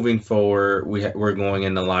 moving forward, we're going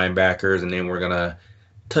into linebackers, and then we're gonna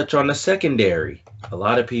touch on the secondary. A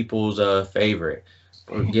lot of people's favorite.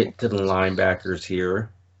 We'll get to the linebackers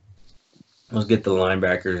here. Let's get the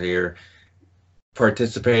linebackers here.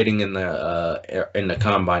 Participating in the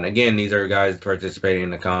combine. Again, these are guys participating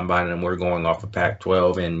in the combine, and we're going off of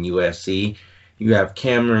Pac-12 and USC. You have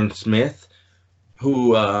Cameron Smith,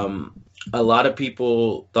 who a lot of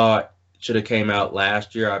people thought should have came out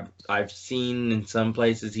last year. I've seen in some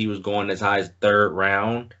places he was going as high as third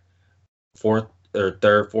round, fourth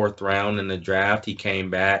round in the draft. He came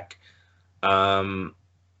back.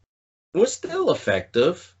 Was still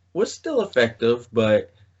effective,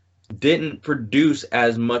 but didn't produce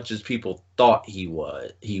as much as people thought he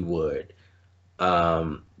would.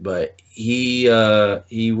 But he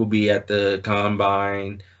will be at the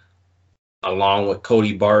combine along with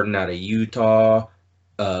Cody Barton out of Utah,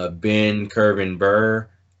 Ben Curvin-Burr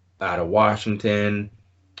out of Washington,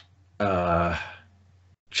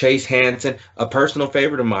 Chase Hansen, a personal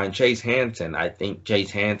favorite of mine, Chase Hansen. I think Chase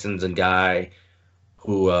Hansen's a guy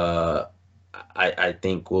who I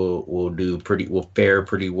think will fare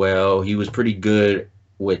pretty well. He was pretty good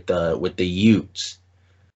with the Utes.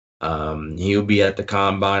 He'll be at the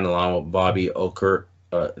combine along with Bobby Okert.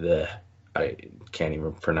 I can't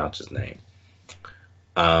even pronounce his name.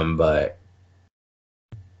 But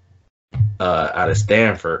out of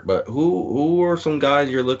Stanford. But who are some guys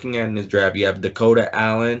you're looking at in this draft? You have Dakota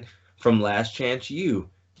Allen from Last Chance U.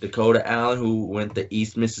 Dakota Allen, who went to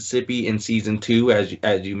East Mississippi in season 2,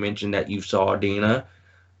 as you mentioned that you saw, Dina,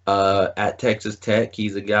 at Texas Tech.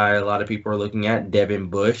 He's a guy a lot of people are looking at. Devin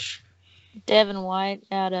Bush. Devin White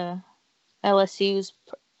out of LSU's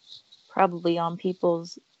probably high on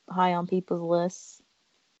people's lists.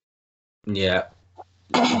 Yeah.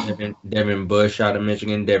 Devin Bush out of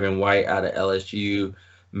Michigan. Devin White out of LSU.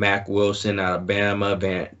 Mac Wilson out of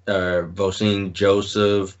Bama. Vosin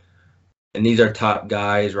Joseph. And these are top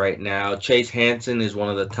guys right now. Chase Hansen is one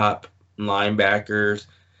of the top linebackers.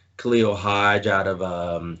 Khalil Hodge out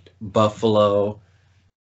of Buffalo.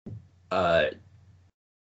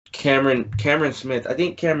 Cameron Smith. I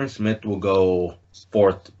think Cameron Smith will go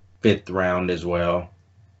 4th, 5th round as well.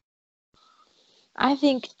 I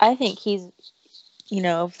think he's,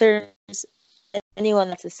 if there's anyone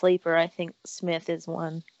that's a sleeper, I think Smith is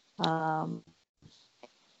one. I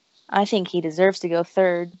think he deserves to go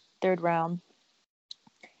third round.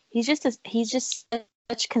 He's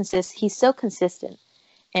so consistent.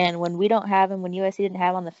 And when we don't have him, when USC didn't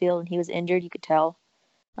have him on the field and he was injured, you could tell.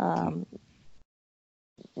 Not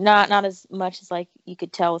as much as like you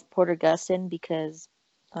could tell with Porter Gustin because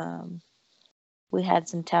we had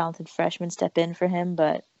some talented freshmen step in for him,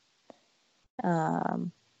 but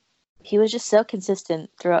he was just so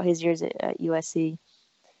consistent throughout his years at USC.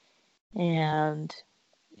 And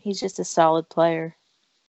he's just a solid player.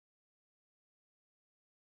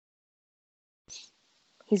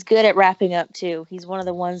 He's good at wrapping up, too. He's one of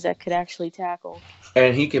the ones that could actually tackle.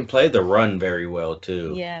 And he can play the run very well,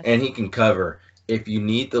 too. Yeah. And he can cover. If you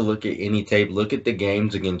need to look at any tape, look at the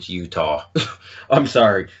games against Utah. I'm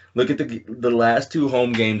sorry. Look at the last 2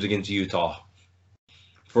 home games against Utah.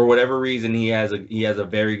 For whatever reason, he has a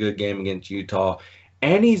very good game against Utah.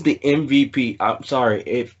 And he's the MVP. I'm sorry.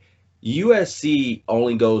 If USC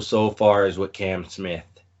only goes so far as with Cam Smith.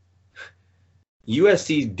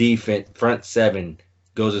 USC's defense, front 7,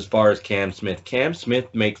 goes as far as Cam Smith. Cam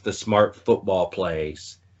Smith makes the smart football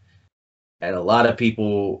plays. And a lot of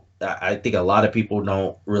people I think a lot of people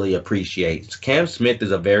don't really appreciate. Cam Smith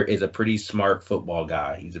is a pretty smart football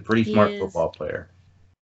guy. He's a pretty He smart is, football player.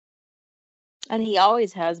 and he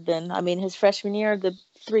always has been. I mean, his freshman year, the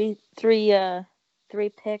three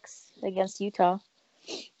picks against Utah,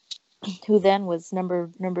 who then was number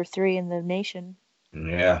 3 in the nation.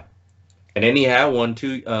 Yeah, and then he had one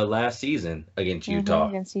too last season against Utah.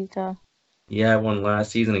 Against Utah. He had one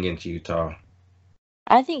last season against Utah.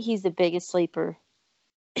 I think he's the biggest sleeper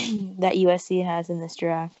that USC has in this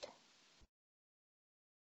draft.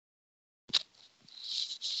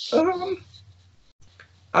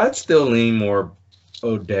 I'd still lean more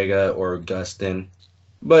Odega or Augustin,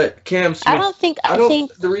 but Cam Smith.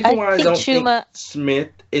 The reason why I don't think Smith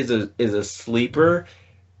is a sleeper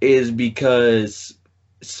is because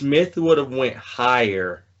Smith would have went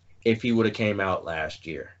higher if he would have came out last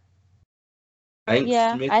year. But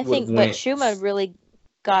Chuma really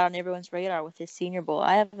got on everyone's radar with his Senior Bowl.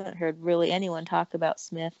 I haven't heard really anyone talk about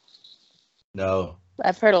Smith. No.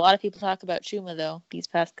 I've heard a lot of people talk about Chuma, though, these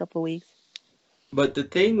past couple weeks. But the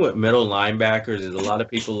thing with middle linebackers is a lot of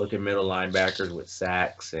people look at middle linebackers with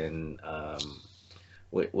sacks and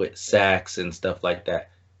with sacks and stuff like that.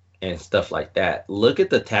 Look at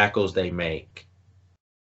the tackles they make.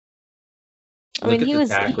 He was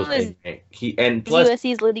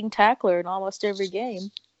USC's leading tackler in almost every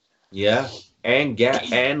game. Yeah, and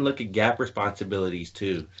look at gap responsibilities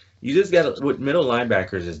too. You just got to, with middle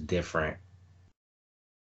linebackers is different.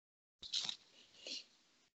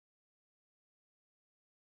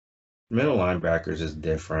 Middle linebackers is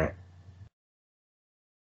different.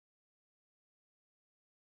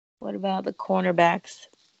 What about the cornerbacks?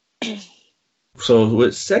 So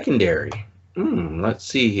with secondary, let's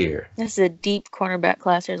see here. This is a deep cornerback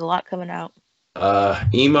class. There's a lot coming out.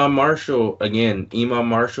 Imam Marshall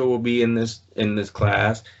will be in this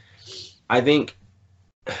class. I think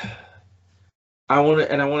I want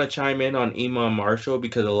to chime in on Imam Marshall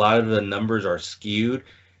because a lot of the numbers are skewed.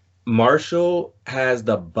 Marshall has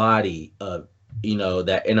the body of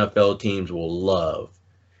that NFL teams will love,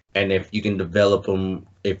 and if you develop him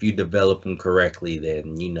correctly,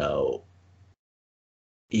 then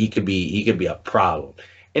he could be a problem.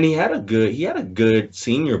 And he had a good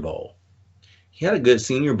Senior Bowl. He had a good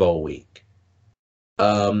Senior Bowl week.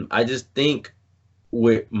 I just think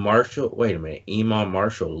with Marshall, wait a minute, Imam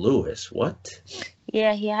Marshall Lewis, what?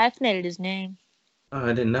 Yeah, he hyphenated his name. Oh,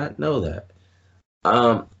 I did not know that.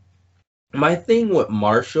 My thing with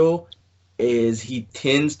Marshall is he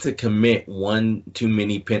tends to commit one too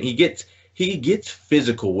many penalties. He gets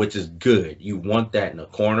physical, which is good. You want that in a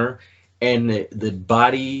corner, and the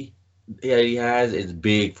body that he has is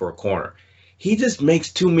big for a corner. He just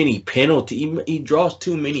makes too many penalties. He draws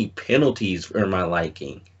too many penalties for my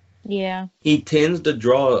liking. Yeah. He tends to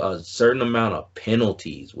draw a certain amount of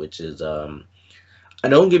penalties, which is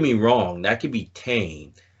don't get me wrong, that could be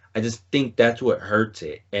tame. I just think that's what hurts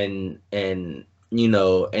it. And in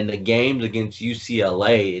the games against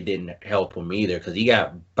UCLA, it didn't help him either because he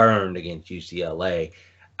got burned against UCLA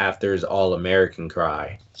after his All-American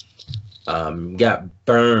cry. Got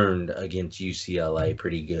burned against UCLA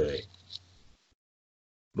pretty good.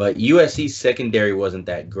 But USC's secondary wasn't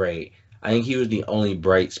that great. I think he was the only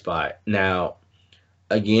bright spot. Now,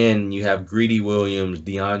 again, you have Greedy Williams,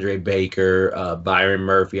 DeAndre Baker, Byron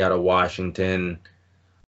Murphy out of Washington,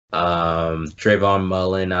 Trayvon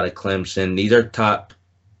Mullen out of Clemson. These are top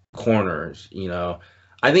corners,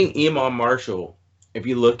 I think Imam Marshall, if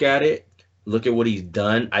you look at what he's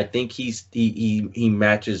done, I think he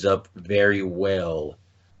matches up very well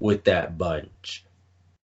with that bunch.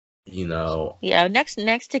 Yeah,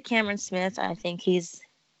 next to Cameron Smith, I think he's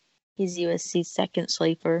USC's second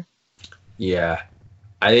sleeper. Yeah.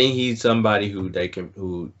 I think he's somebody who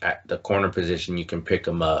at the corner position you can pick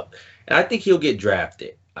him up. And I think he'll get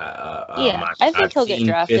drafted. I think he'll get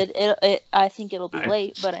drafted. I think it'll be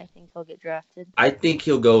late, but I think he'll get drafted. I think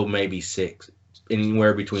he'll go maybe 6,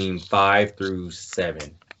 anywhere between 5 through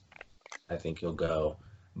 7. I think he'll go.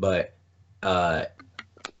 But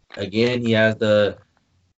again, he has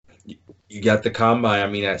you got the combine. I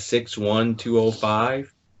mean, at 6'1",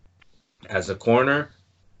 205 as a corner,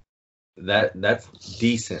 that's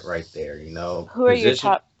decent right there. Who are your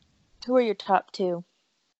top 2?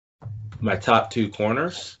 My top 2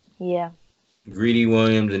 corners? Yeah. Greedy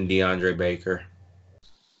Williams and DeAndre Baker.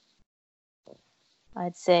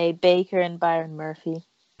 I'd say Baker and Byron Murphy.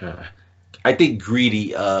 I think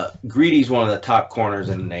Greedy's one of the top corners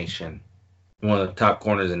in the nation. One of the top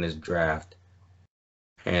corners in this draft.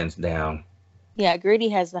 Hands down. Yeah, Greedy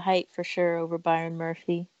has the height for sure over Byron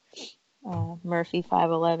Murphy. Murphy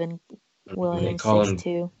 5'11", Williams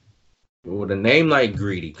 6'2". With a name like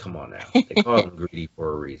Greedy, come on now. They call him Greedy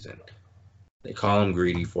for a reason. They call him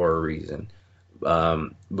Greedy for a reason.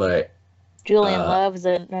 But Julian Love is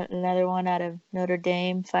another one out of Notre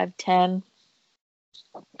Dame, 5'10".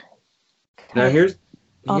 Now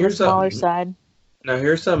On the smaller something. side. Now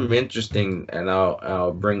here's something interesting, and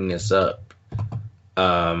I'll bring this up.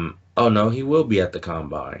 Oh no, he will be at the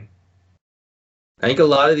combine. I think a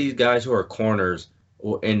lot of these guys who are corners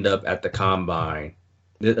will end up at the combine.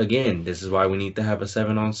 Again, this is why we need to have a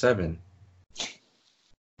 7-on-7.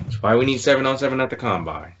 That's why we need 7-on-7 at the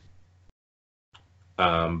combine.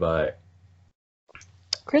 But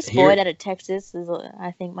Chris Boyd out of Texas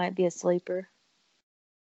I think might be a sleeper.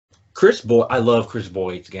 Chris Boyd, I love Chris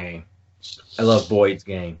Boyd's game. I love Boyd's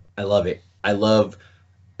game. I love it. I love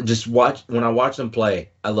when I watch him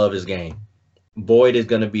play. I love his game. Boyd is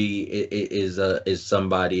going to be is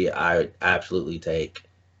somebody I absolutely take,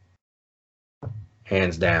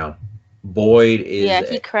 hands down. Boyd is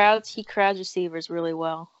he crowds receivers really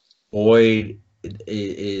well. Boyd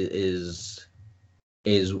is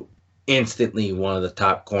instantly one of the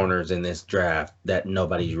top corners in this draft that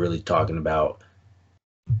nobody's really talking about.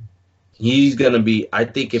 He's going to be, I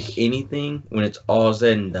think, if anything, when it's all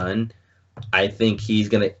said and done, I think he's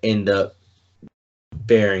going to end up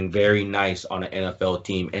faring very nice on an NFL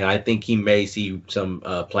team. And I think he may see some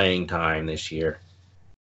playing time this year.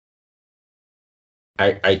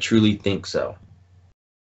 I truly think so.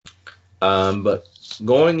 But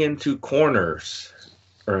going into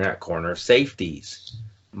safeties.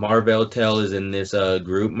 Marvell Tell is in this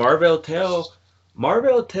group. Marvell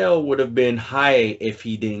Tell would have been high if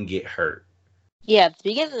he didn't get hurt. Yeah, at the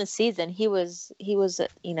beginning of the season, he was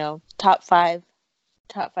top five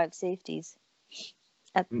safeties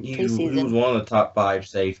at preseason. He was one of the top 5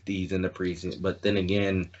 safeties in the preseason, but then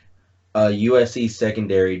again, USC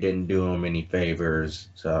secondary didn't do him any favors.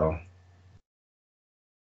 So,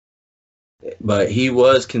 but he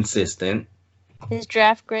was consistent. His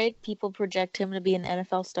draft grade, people project him to be an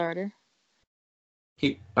NFL starter.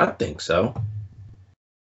 I think so.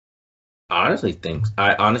 I honestly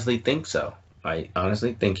think so. I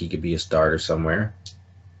honestly think he could be a starter somewhere.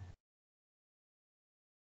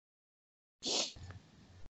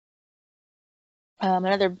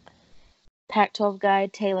 Another Pac-12 guy,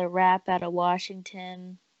 Taylor Rapp out of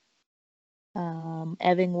Washington.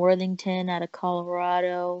 Evan Worthington out of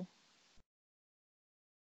Colorado.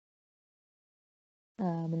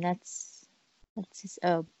 And that's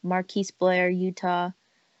Marquise Blair, Utah,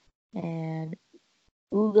 and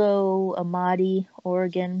Ugo Amadi,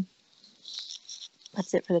 Oregon.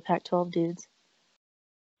 That's it for the Pac-12 dudes.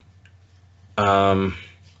 Why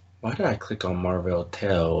did I click on Marvell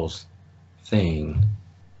Tell's thing?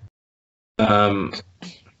 I'm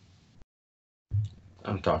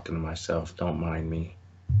talking to myself. Don't mind me.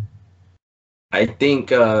 I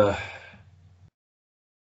think,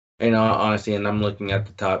 honestly, and I'm looking at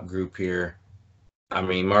the top group here. I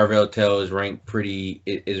mean, Marvell Tell is ranked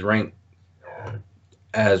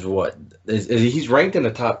as what? He's ranked in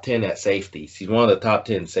the top 10 at safeties. He's one of the top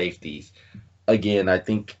 10 safeties. Again, I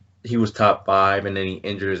think he was top 5, and then he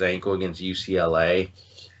injured his ankle against UCLA.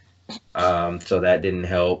 So that didn't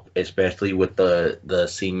help, especially with the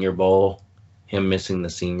Senior Bowl, him missing the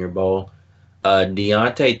Senior Bowl.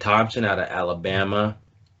 Deontay Thompson out of Alabama.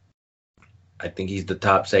 I think he's the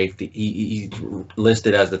top safety. He's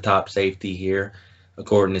listed as the top safety here,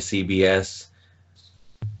 according to CBS.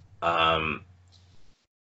 Deontay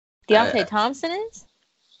Thompson is?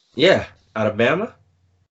 Yeah, Alabama.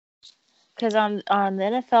 Because on the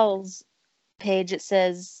NFL's page it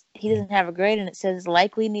says he doesn't have a grade, and it says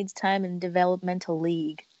likely needs time in developmental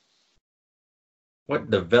league.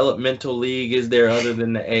 What developmental league is there other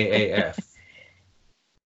than the AAF?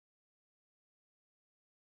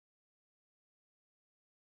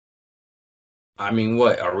 I mean,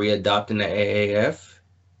 what are we adopting the AAF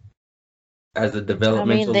as a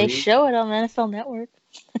developmental they league? show it on the NFL Network.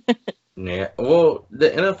 Yeah, well, the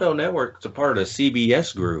NFL Network is a part of the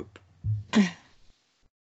CBS group.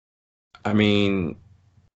 I mean,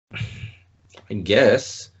 I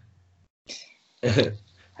guess. Plus,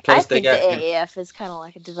 I think the AAF is kind of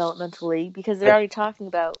like a developmental league because they're already talking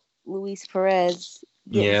about Luis Perez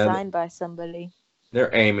getting signed by somebody.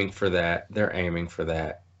 They're aiming for that. They're aiming for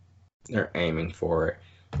it.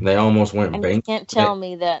 They almost went bankrupt. You can't tell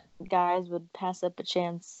me that guys would pass up a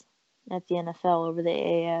chance at the NFL over the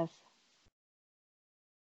AAF.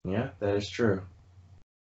 Yeah, that is true.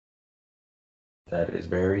 That is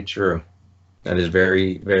very true. That is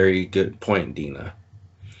very, very good point, Dina.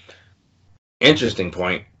 Interesting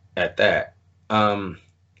point at that. Nah,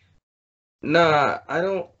 I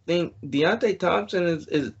don't think Deontay Thompson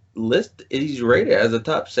is He's rated as a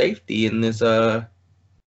top safety in this.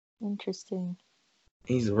 Interesting.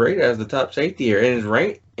 He's rated as the top safety here,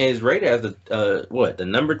 and is rated as the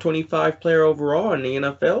number 25 player overall in the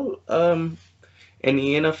NFL. In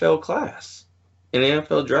the NFL class, in the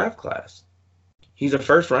NFL draft class, he's a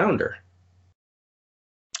first rounder.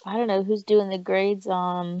 I don't know who's doing the grades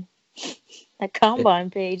on the combine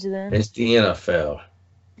page then. It's the NFL.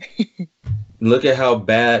 Look at how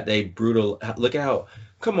bad they brutal. Look at how.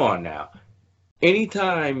 Come on now.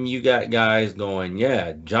 Anytime you got guys going,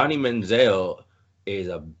 yeah, Johnny Manziel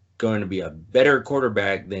is going to be a better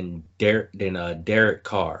quarterback than Derek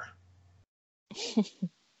Carr.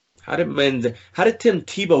 How did Tim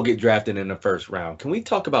Tebow get drafted in the first round? Can we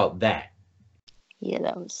talk about that? Yeah,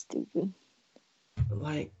 that was stupid.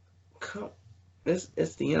 Like, it's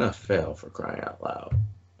the NFL, for crying out loud.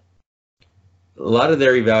 A lot of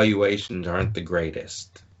their evaluations aren't the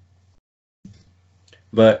greatest.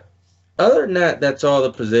 But other than that, that's all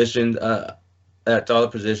the positions. I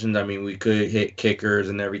mean, we could hit kickers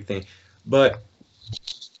and everything, but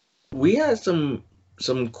we had some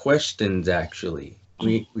questions actually.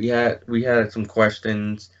 We had some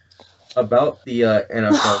questions about the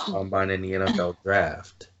NFL Combine and the NFL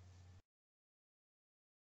Draft,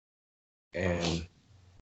 and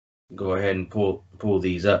go ahead and pull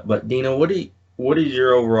these up. But Dina, what is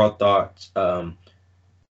your overall thoughts?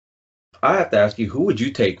 I have to ask you, who would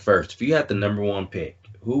you take first if you had the number one pick?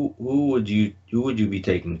 Who would you be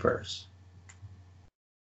taking first?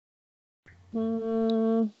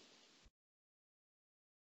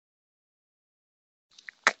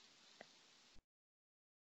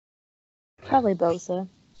 Probably Bosa.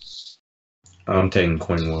 I'm taking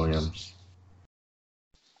Quinn Williams.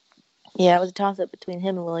 Yeah, it was a toss-up between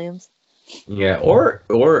him and Williams. Yeah, or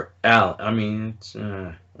Al. I mean, it's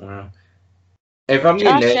well, if I'm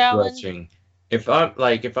getting edge rushing, if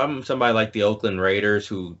I'm somebody like the Oakland Raiders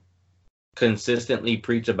who consistently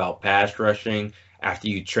preach about pass rushing after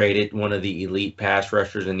you traded one of the elite pass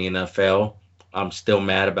rushers in the NFL, I'm still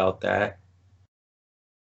mad about that.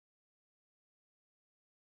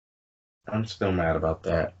 I'm still mad about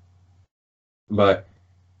that. But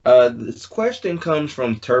this question comes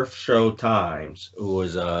from Turf Show Times, who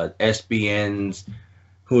is SBN's,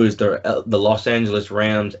 who is the Los Angeles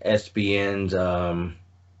Rams SBN's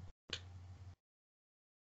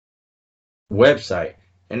website,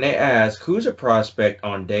 and they ask, who's a prospect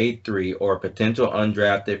on day 3 or a potential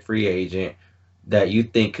undrafted free agent that you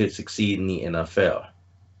think could succeed in the NFL?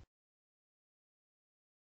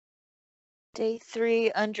 Day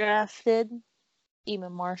 3 undrafted,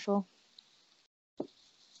 Iman Marshall.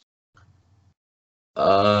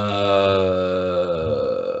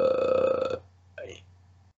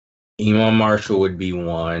 Iman Marshall would be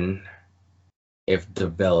one if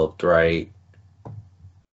developed right.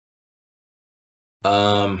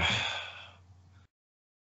 Hunter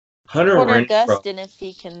Augustin, if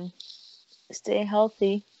he can stay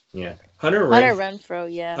healthy. Yeah, Hunter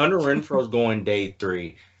Renfrow. Yeah, Hunter Renfrow's going day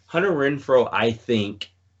 3. Hunter Renfrow, I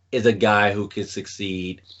think, is a guy who could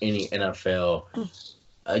succeed in the NFL.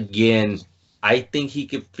 Again, I think he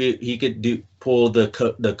could pull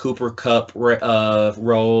the Cooper Kupp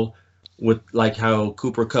role with like how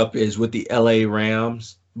Cooper Kupp is with the LA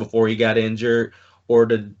Rams before he got injured, or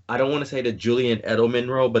I don't want to say the Julian Edelman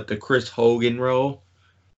role, but the Chris Hogan role.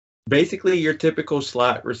 Basically, your typical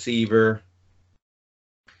slot receiver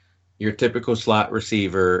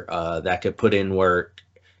that could put in work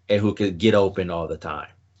and who could get open all the time.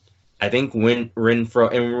 I think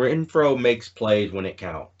Renfrow makes plays when it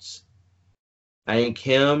counts. I think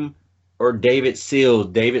him or David Sills.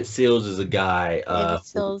 David Sills is a guy.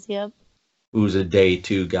 Yep. Who's a day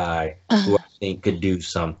 2 guy who I think could do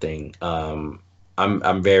something. I'm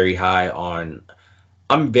very high on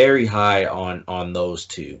those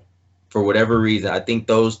two. For whatever reason, I think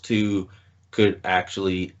those two could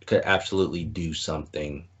absolutely do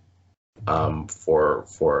something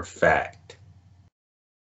for a fact.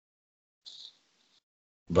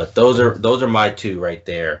 But those are my two right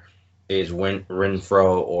there. Is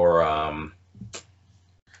Renfrow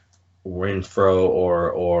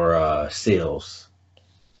or Sills.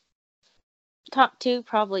 Top 2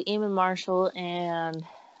 probably Iman Marshall and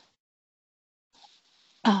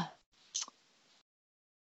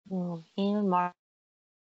Iman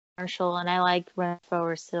Marshall, and I like Renfrow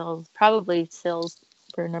or Sills. Probably Sills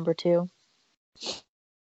for number 2.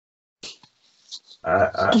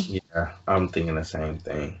 Yeah, I'm thinking the same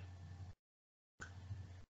thing.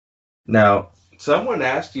 Now, someone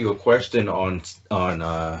asked you a question on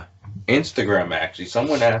Instagram. Actually,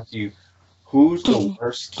 someone asked you, who's the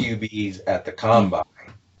worst QBs at the combine?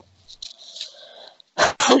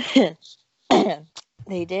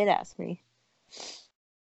 They did ask me.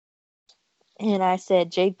 And I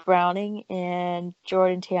said Jake Browning and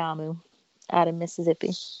Jordan Ta'amu out of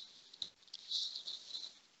Mississippi.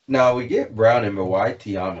 Now we get Browning, but why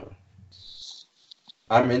Ta'amu?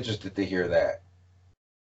 I'm interested to hear that.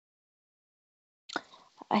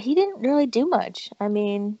 He didn't really do much. I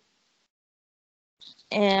mean,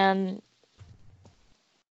 and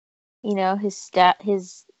you know, he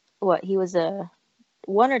was a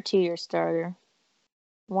 1 or 2 year starter.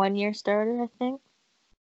 1 year starter, I think.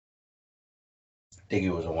 I think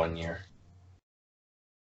it was a 1 year.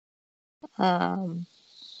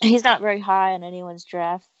 He's not very high on anyone's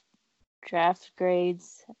draft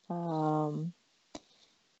grades. 19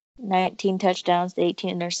 touchdowns to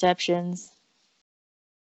 18 interceptions.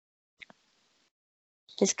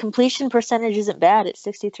 His completion percentage isn't bad at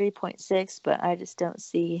 63.6, but I just don't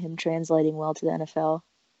see him translating well to the NFL.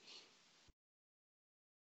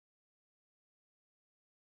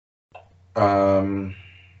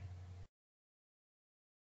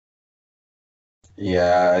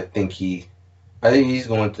 Yeah, I think he's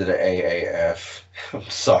going to the AAF. I'm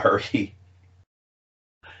sorry.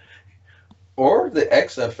 Or the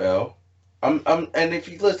XFL. And if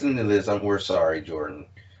you listen to this, we're sorry, Jordan.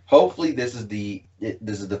 Hopefully this is the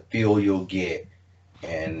feel you'll get,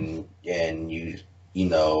 and you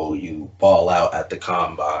ball out at the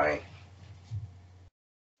combine.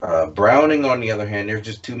 Browning, on the other hand, there's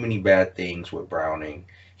just too many bad things with Browning.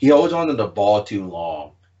 He holds on to the ball too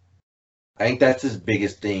long. I think that's his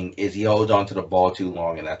biggest thing, is he holds on to the ball too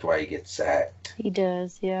long, and that's why he gets sacked. He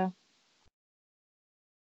does, yeah.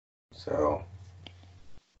 So,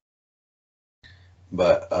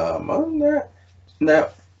 but other than that, now,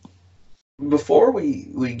 before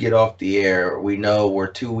we get off the air, we know we're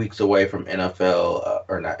 2 weeks away from NFL,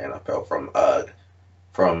 or not NFL,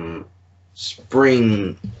 from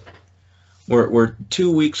spring. We're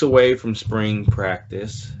 2 weeks away from spring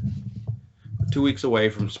practice. 2 weeks away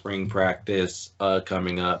from spring practice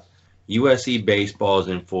coming up. USC baseball is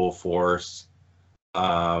in full force.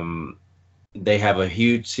 They have a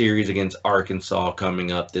huge series against Arkansas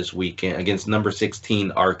coming up this weekend, against number 16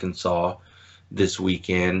 Arkansas this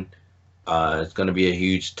weekend. It's going to be a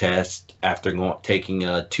huge test after taking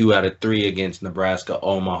a 2 out of 3 against Nebraska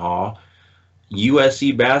Omaha.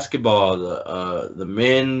 USC basketball, the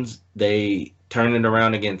men's, they turn it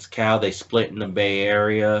around against Cal. They split in the Bay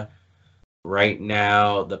Area. Right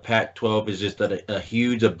now, the Pac-12 is just a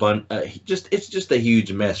huge it's just a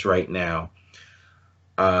huge mess right now.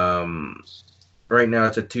 Right now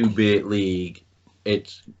it's a 2-bit league.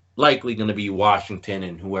 It's likely going to be Washington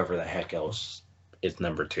and whoever the heck else is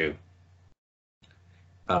number 2.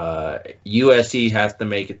 USC has to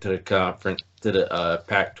make it to the conference, to the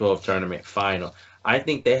Pac-12 tournament final. I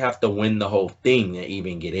think they have to win the whole thing to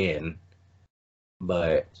even get in.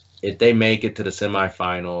 But if they make it to the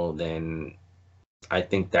semifinal, then I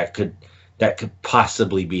think that could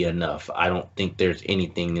possibly be enough. I don't think there's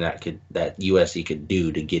anything that USC could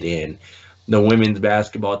do to get in. The women's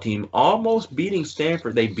basketball team almost beating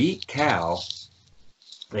Stanford. They beat Cal.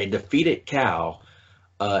 They defeated Cal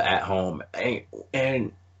at home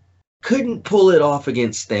and couldn't pull it off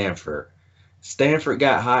against Stanford. Stanford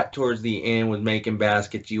got hot towards the end, was making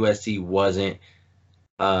baskets. USC wasn't.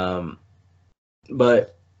 But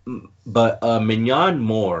Mignon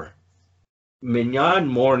Moore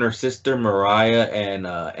and her sister Mariah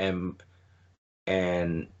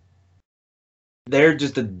and they're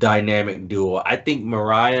just a dynamic duo. I think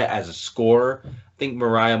Mariah as a scorer, I think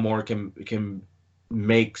Mariah Moore can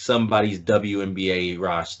make somebody's WNBA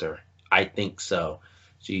roster. I think so.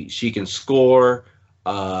 She can score,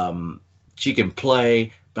 she can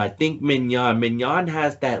play, but I think Mignon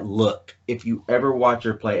has that look. If you ever watch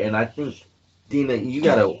her play, and I think Dina, you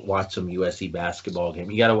gotta watch some USC basketball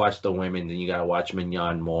game. You gotta watch the women, and you gotta watch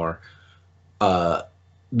Mignon more.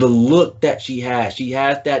 The look that she has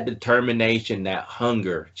that determination, that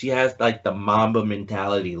hunger. She has like the Mamba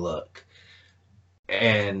mentality look,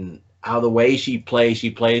 and how the way she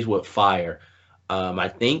plays with fire. I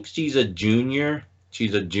think she's a junior.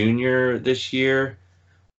 She's a junior this year.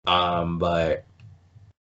 But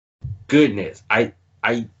goodness, I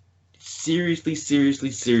seriously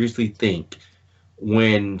think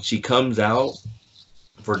when she comes out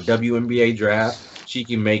for WNBA draft, she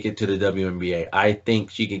can make it to the WNBA. I think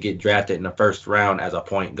she could get drafted in the first round as a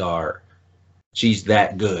point guard. She's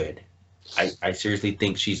that good. I seriously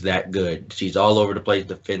think she's that good. She's all over the place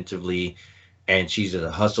defensively, and she's a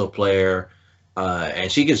hustle player, and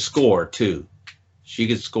she can score too. She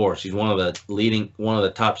can score. She's one of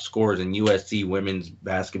the top scorers in USC women's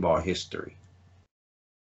basketball history.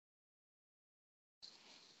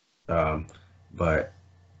 But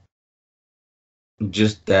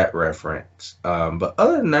just that reference. But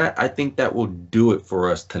other than that, I think that will do it for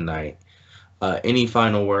us tonight. Any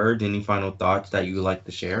final words, any final thoughts that you would like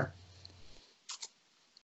to share?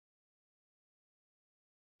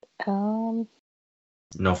 Um,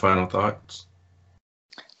 No final thoughts?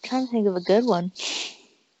 trying to think of a good one.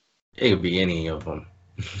 It could be any of them.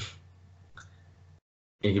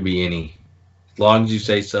 It could be any. As long as you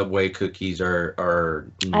say Subway cookies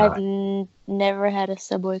are I've not, never had a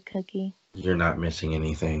Subway cookie. you're not missing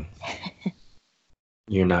anything.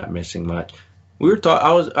 You're not missing much. We were talking.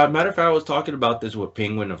 I was, a matter of fact, I was talking about this with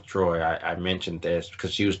Penguin of Troy. I mentioned this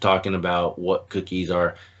because she was talking about what cookies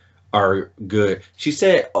are good. She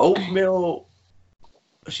said oatmeal.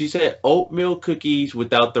 She said oatmeal cookies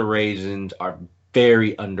without the raisins are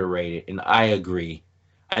very underrated, and I agree.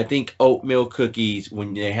 I think oatmeal cookies,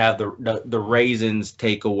 when they have the raisins,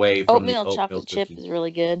 take away from the Oatmeal oatmeal chocolate chip cookie. is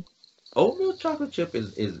really good. Oatmeal chocolate chip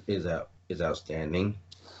is outstanding.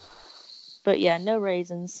 But yeah, no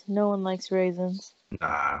raisins. No one likes raisins.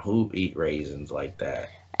 Nah, who eat raisins like that?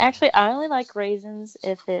 Actually, I only like raisins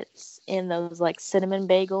if it's in those like cinnamon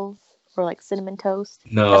bagels or like cinnamon toast.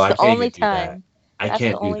 No, That's I the can't only even do that. time. I That's the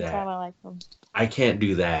can't do only time that. I like them. I can't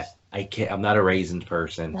do that. I can't. I'm not a raisins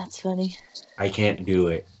person. That's funny. I can't do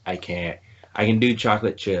it. I can't. I can do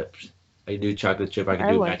chocolate chips. I can do chocolate chip. I can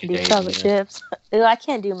do Everyone can do chocolate macadamia. chips. Ew, I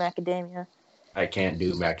can't do macadamia. I can't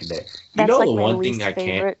do macadamia. You That's know like the my one thing least I can't.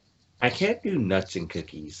 favorite. I can't do nuts and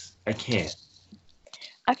cookies. I can't.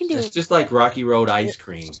 I can do. It's just like Rocky Road ice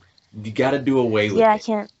cream. You got to do away with Yeah, I it.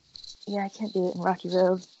 can't. Yeah, I can't do it in Rocky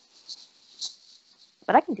Road.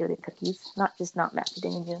 But I can do it in cookies, not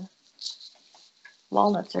macadamia.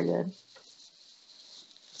 Walnuts are good.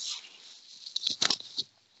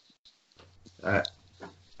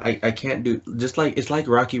 I can't do just like it's like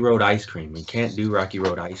Rocky Road ice cream. You can't do Rocky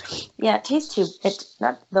Road ice cream. Yeah, it tastes too. It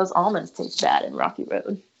not those almonds taste bad in Rocky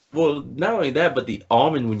Road. Well, not only that, but the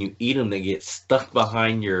almond when you eat them, they get stuck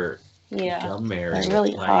behind your Yeah, gum they're area.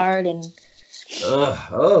 really Like, hard and.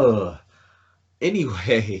 ugh.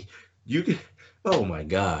 Anyway, you can. Oh my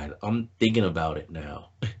God, I'm thinking about it now.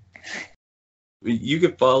 You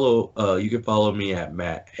can follow me at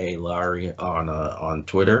Matt A Lowry on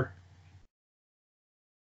Twitter.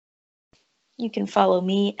 You can follow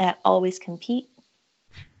me at Always Compete.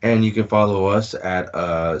 And you can follow us at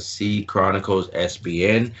C Chronicles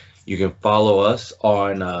SBN. You can follow us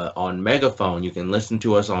on Megaphone. You can listen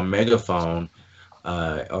to us on Megaphone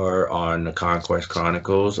or on the Conquest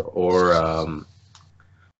Chronicles, or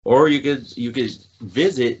you could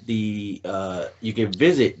visit the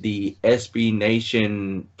SB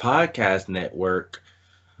Nation Podcast Network.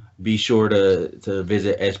 Be sure to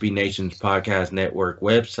visit SB Nation's Podcast Network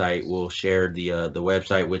website. We'll share the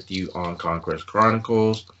website with you on Conquest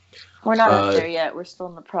Chronicles. We're not up there yet. We're still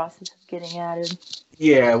in the process of getting added.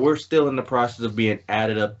 Yeah, we're still in the process of being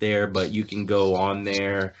added up there, but you can go on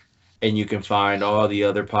there and you can find all the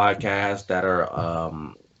other podcasts that are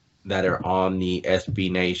on the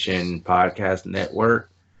SB Nation Podcast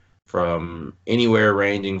Network, from anywhere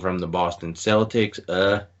ranging from the Boston Celtics,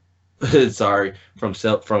 sorry,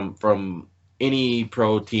 from any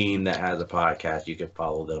pro team that has a podcast. You can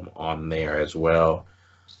follow them on there as well.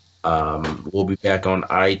 We'll be back on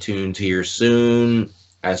iTunes here soon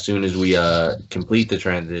as we complete the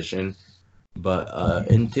transition. But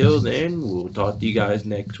until then, we'll talk to you guys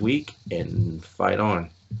next week and fight on.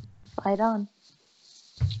 Fight on.